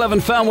U2. Still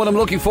haven't found what I'm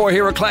looking for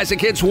here at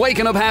Classic Hits.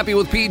 Waking up happy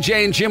with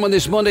PJ and Jim on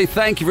this Monday.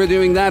 Thank you for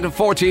doing that at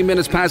 14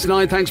 minutes past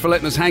 9. Thanks for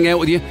letting us hang out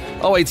with you.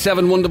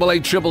 087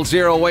 188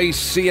 0008.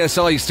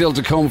 CSI still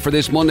to come for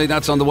this Monday.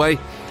 That's on the way.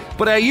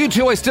 But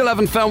U2, I still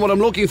haven't found what I'm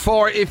looking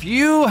for. If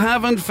you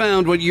haven't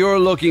found what you're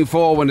looking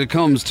for when it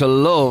comes to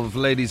love,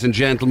 ladies and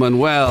gentlemen,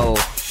 well,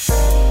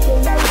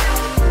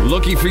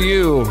 lucky for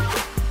you,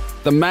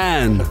 the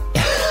man,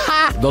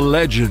 the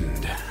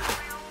legend,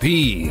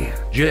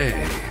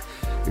 PJ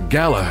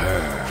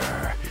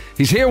Gallagher.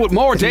 He's here with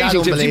more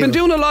dating tips. You've been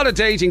doing a lot of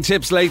dating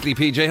tips lately,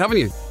 PJ, haven't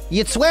you?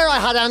 You'd swear I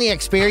had any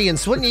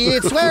experience, wouldn't you?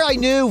 You'd swear I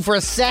knew for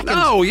a second.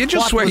 No, you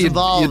just swear you'd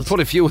put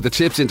a few of the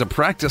tips into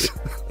practice.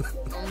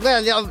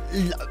 Well,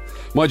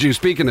 Mind you,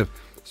 speaking of...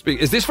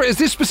 Is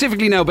this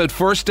specifically now about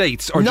first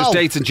dates or just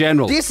dates in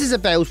general? This is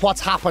about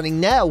what's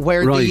happening now,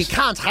 where Right. you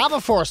can't have a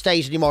first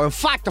date anymore. In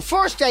fact, the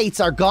first dates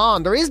are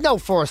gone. There is no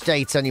first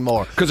dates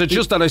anymore. Because it's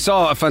just that I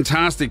saw a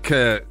fantastic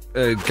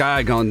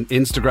gag on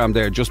Instagram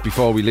there just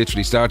before we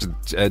literally started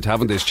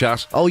having this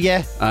chat. Oh,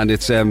 yeah? And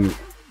it's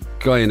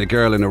guy and a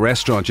girl in a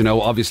restaurant, you know,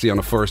 obviously on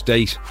a first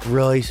date.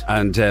 Right.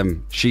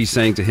 And she's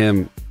saying to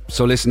him,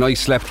 so listen, I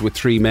slept with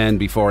 3 men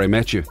before I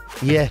met you.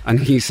 Yeah. And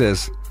he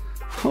says,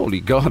 holy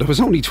God, I was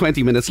only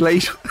 20 minutes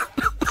late.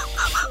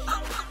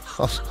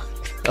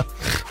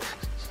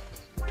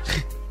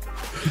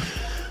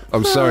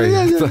 I'm sorry.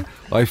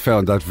 I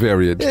found that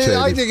very entertaining.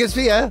 I think it's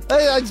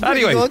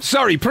Anyway, good.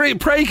 sorry,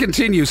 pray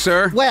continue,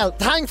 sir. Well,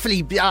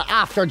 thankfully,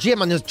 after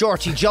Jim and his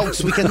dirty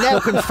jokes, we can now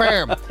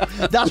confirm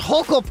that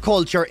hookup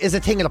culture is a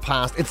thing of the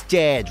past. It's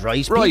dead,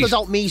 right? People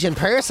don't meet in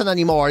person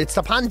anymore. It's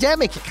the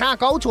pandemic. You can't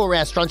go to a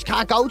restaurant. You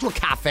can't go to a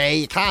cafe.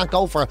 You can't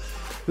go for...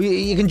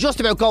 You can just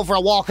about go for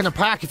a walk in a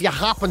park if you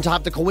happen to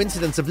have the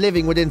coincidence of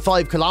living within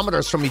 5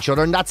 kilometres from each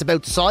other, and that's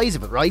about the size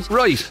of it, right?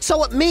 Right.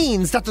 So it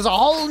means that there's a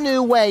whole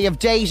new way of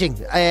dating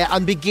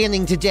and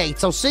beginning to date.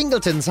 So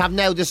singletons have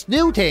now this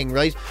new thing,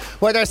 right,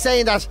 where they're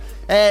saying that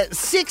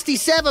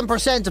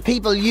 67% of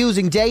people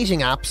using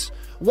dating apps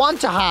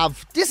want to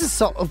have,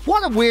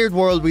 what a weird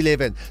world we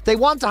live in. They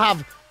want to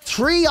have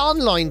 3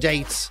 online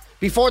dates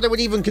before they would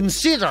even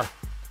consider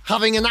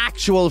having an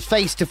actual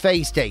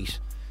face-to-face date.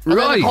 And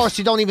then, of course,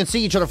 you don't even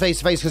see each other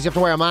face-to-face because you have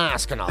to wear a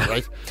mask and all,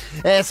 right?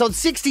 So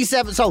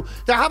 67, so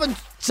they're having,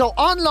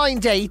 online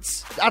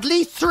dates, at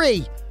least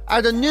 3,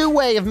 are the new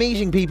way of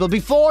meeting people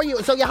before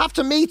you, so you have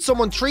to meet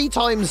someone 3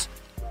 times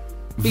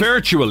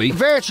virtually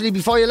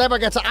before you'll ever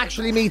get to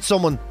actually meet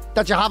someone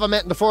that you haven't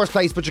met in the first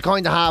place, but you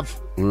kind of have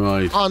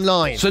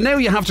online. So now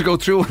you have to go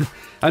through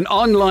an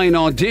online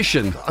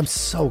audition. I'm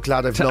so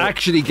glad I've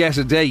actually get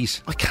a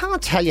date. I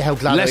can't tell you how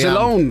glad Less I am.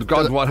 alone,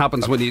 God, what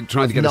happens when you're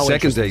trying to get a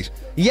second date.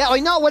 Yeah,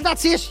 I know. Well,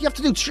 that's it. You have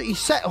to do 3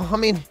 set. I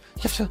mean,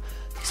 you have to. Do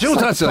you know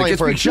what that's like?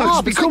 For a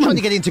job. It's like trying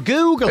to get into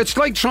Google. It's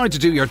like trying to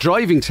do your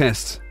driving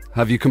test.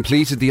 Have you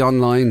completed the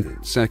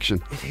online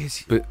section? It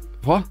is. But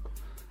what?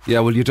 Yeah,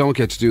 well, you don't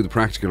get to do the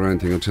practical or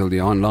anything until the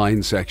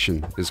online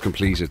section is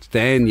completed.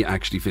 Then you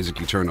actually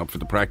physically turn up for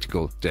the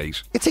practical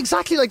date. It's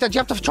exactly like that. You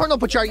have to turn up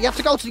with you have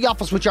to go to the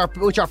office with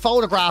your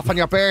photograph and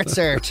your birth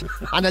cert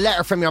and a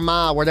letter from your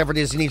ma, whatever it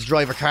is you need to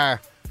drive a car.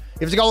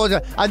 You have to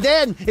go and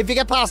then if you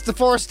get past the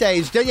first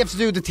stage, then you have to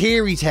do the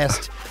theory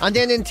test. And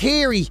then in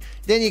theory,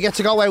 then you get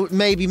to go out and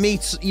maybe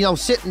meet,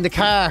 sit in the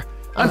car.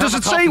 And does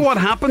it say what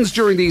happens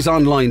during these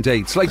online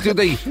dates? Like, do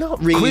they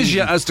quiz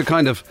you as to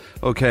kind of,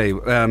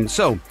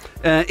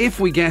 if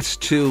we get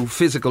to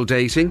physical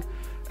dating,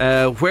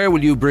 where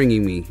will you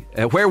bringing me?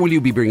 Where will you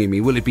be bringing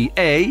me? Will it be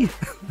A?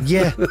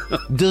 Yeah,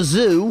 the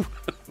zoo.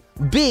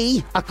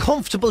 B, a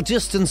comfortable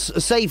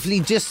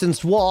safely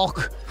distanced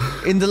walk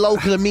in the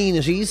local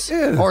amenities.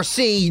 Yeah. Or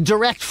C,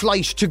 direct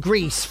flight to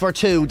Greece for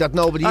 2 that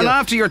nobody... And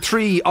after your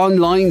 3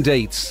 online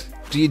dates,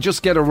 do you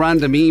just get a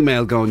random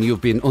email going,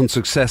 you've been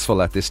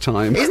unsuccessful at this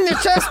time? Isn't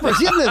it desperate,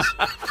 isn't it?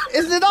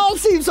 Isn't it all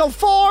seem so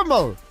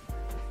formal?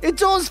 It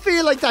does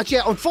feel like that,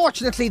 yeah.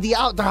 Unfortunately, there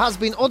has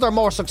been other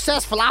more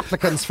successful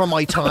applicants for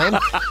my time.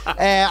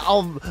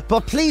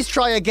 But please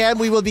try again.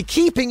 We will be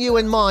keeping you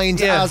in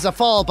mind as a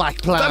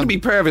fallback plan. That'll be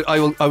perfect. I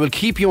will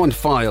keep you on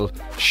file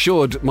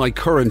should my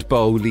current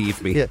beau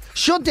leave me. Yeah.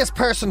 Should this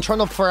person turn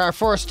up for our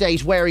first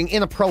date wearing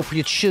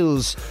inappropriate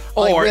shoes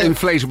or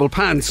inflatable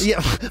pants?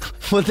 Yeah.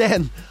 Well,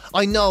 then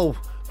I know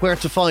where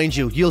to find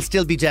you. You'll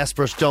still be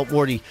desperate, don't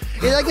worry.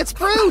 It's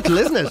brutal,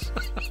 isn't it?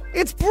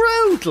 It's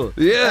brutal.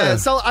 Yeah.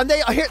 So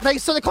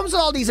there comes with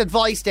all these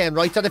advice then,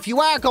 right? That if you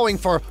are going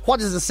for what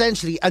is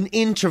essentially an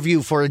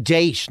interview for a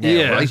date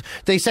now, right?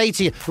 They say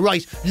to you,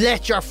 right,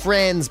 let your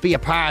friends be a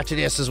part of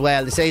this as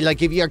well. They say, like,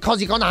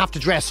 because you're going to have to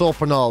dress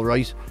up and all,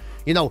 right?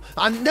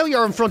 And now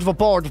you're in front of a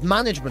board of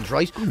management,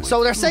 right?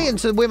 So they're saying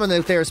to the women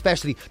out there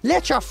especially,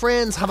 let your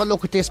friends have a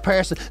look at this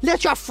person.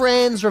 Let your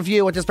friends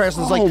review what this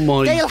person's like.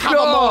 They'll have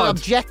a more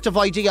objective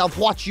idea of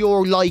what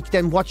you're like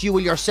than what you will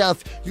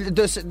yourself.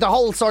 The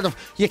whole sort of,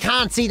 you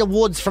can't see the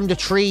woods from the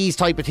trees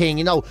type of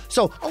thing,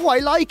 So, I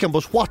like him,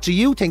 but what do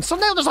you think? So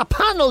now there's a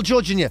panel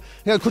judging you.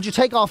 Could you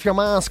take off your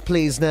mask,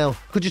 please, now?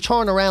 Could you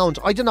turn around?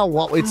 I don't know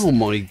what it's... Oh,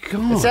 my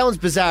God. It sounds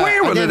bizarre.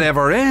 Where will it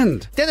ever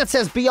end? Then it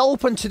says, be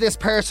open to this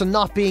person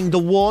not being the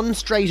one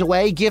straight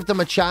away. Give them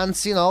a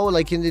chance,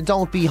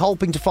 don't be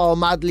hoping to fall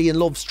madly in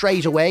love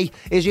straight away.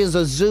 It is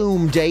a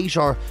Zoom date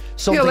or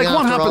something. Yeah,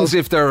 what happens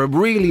if they're a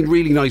really,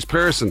 really nice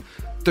person?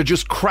 They're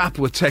just crap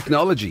with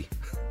technology.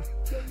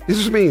 You know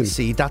what I mean?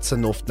 See, that's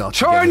enough not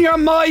Turn your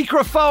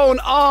microphone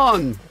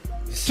on.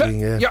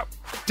 See,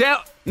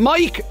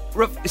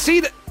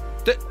 see the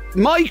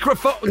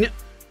microphone.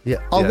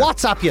 Yeah. I'll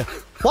WhatsApp you.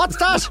 What's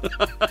that?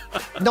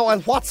 No,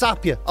 I'll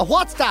WhatsApp you.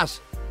 What's that?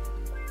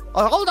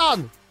 Hold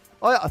on.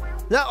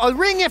 I'll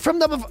ring you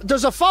from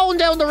there's a phone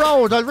down the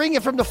road. I'll ring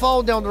you from the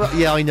phone down the road.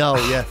 Yeah, I know,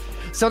 yeah.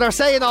 So they're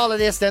saying all of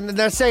this then, and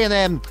they're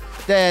saying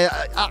the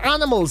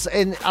animals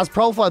as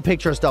profile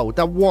pictures though,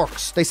 that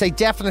works. They say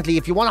definitely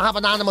if you want to have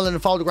an animal in a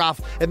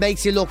photograph, it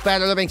makes you look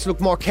better, it makes you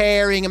look more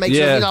caring, it makes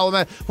you,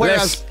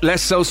 whereas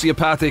less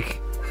sociopathic.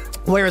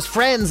 Whereas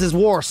friends is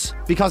worse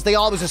because they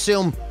always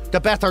assume the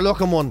better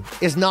looking one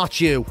is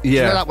not you.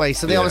 Yeah. That way.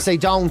 So they always say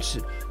don't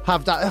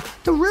have that.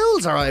 The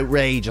rules are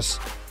outrageous.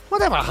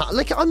 Whatever,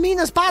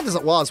 as bad as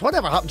it was,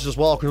 whatever happened to just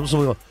walking up to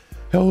someone going,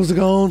 how's it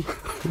going?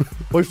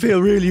 I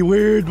feel really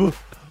weird, but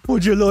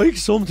would you like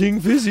something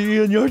fizzy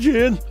in your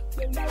gin?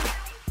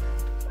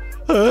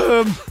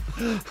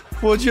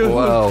 Would you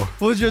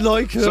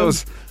like... So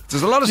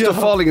there's a lot of stuff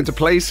falling into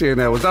place here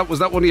now. Was that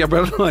one of your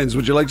bread lines?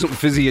 Would you like something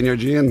fizzy in your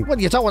gin?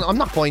 Well, you don't want... I'm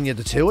not buying you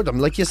the 2 of them.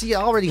 Like, you see, you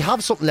already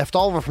have something left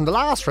over from the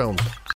last round.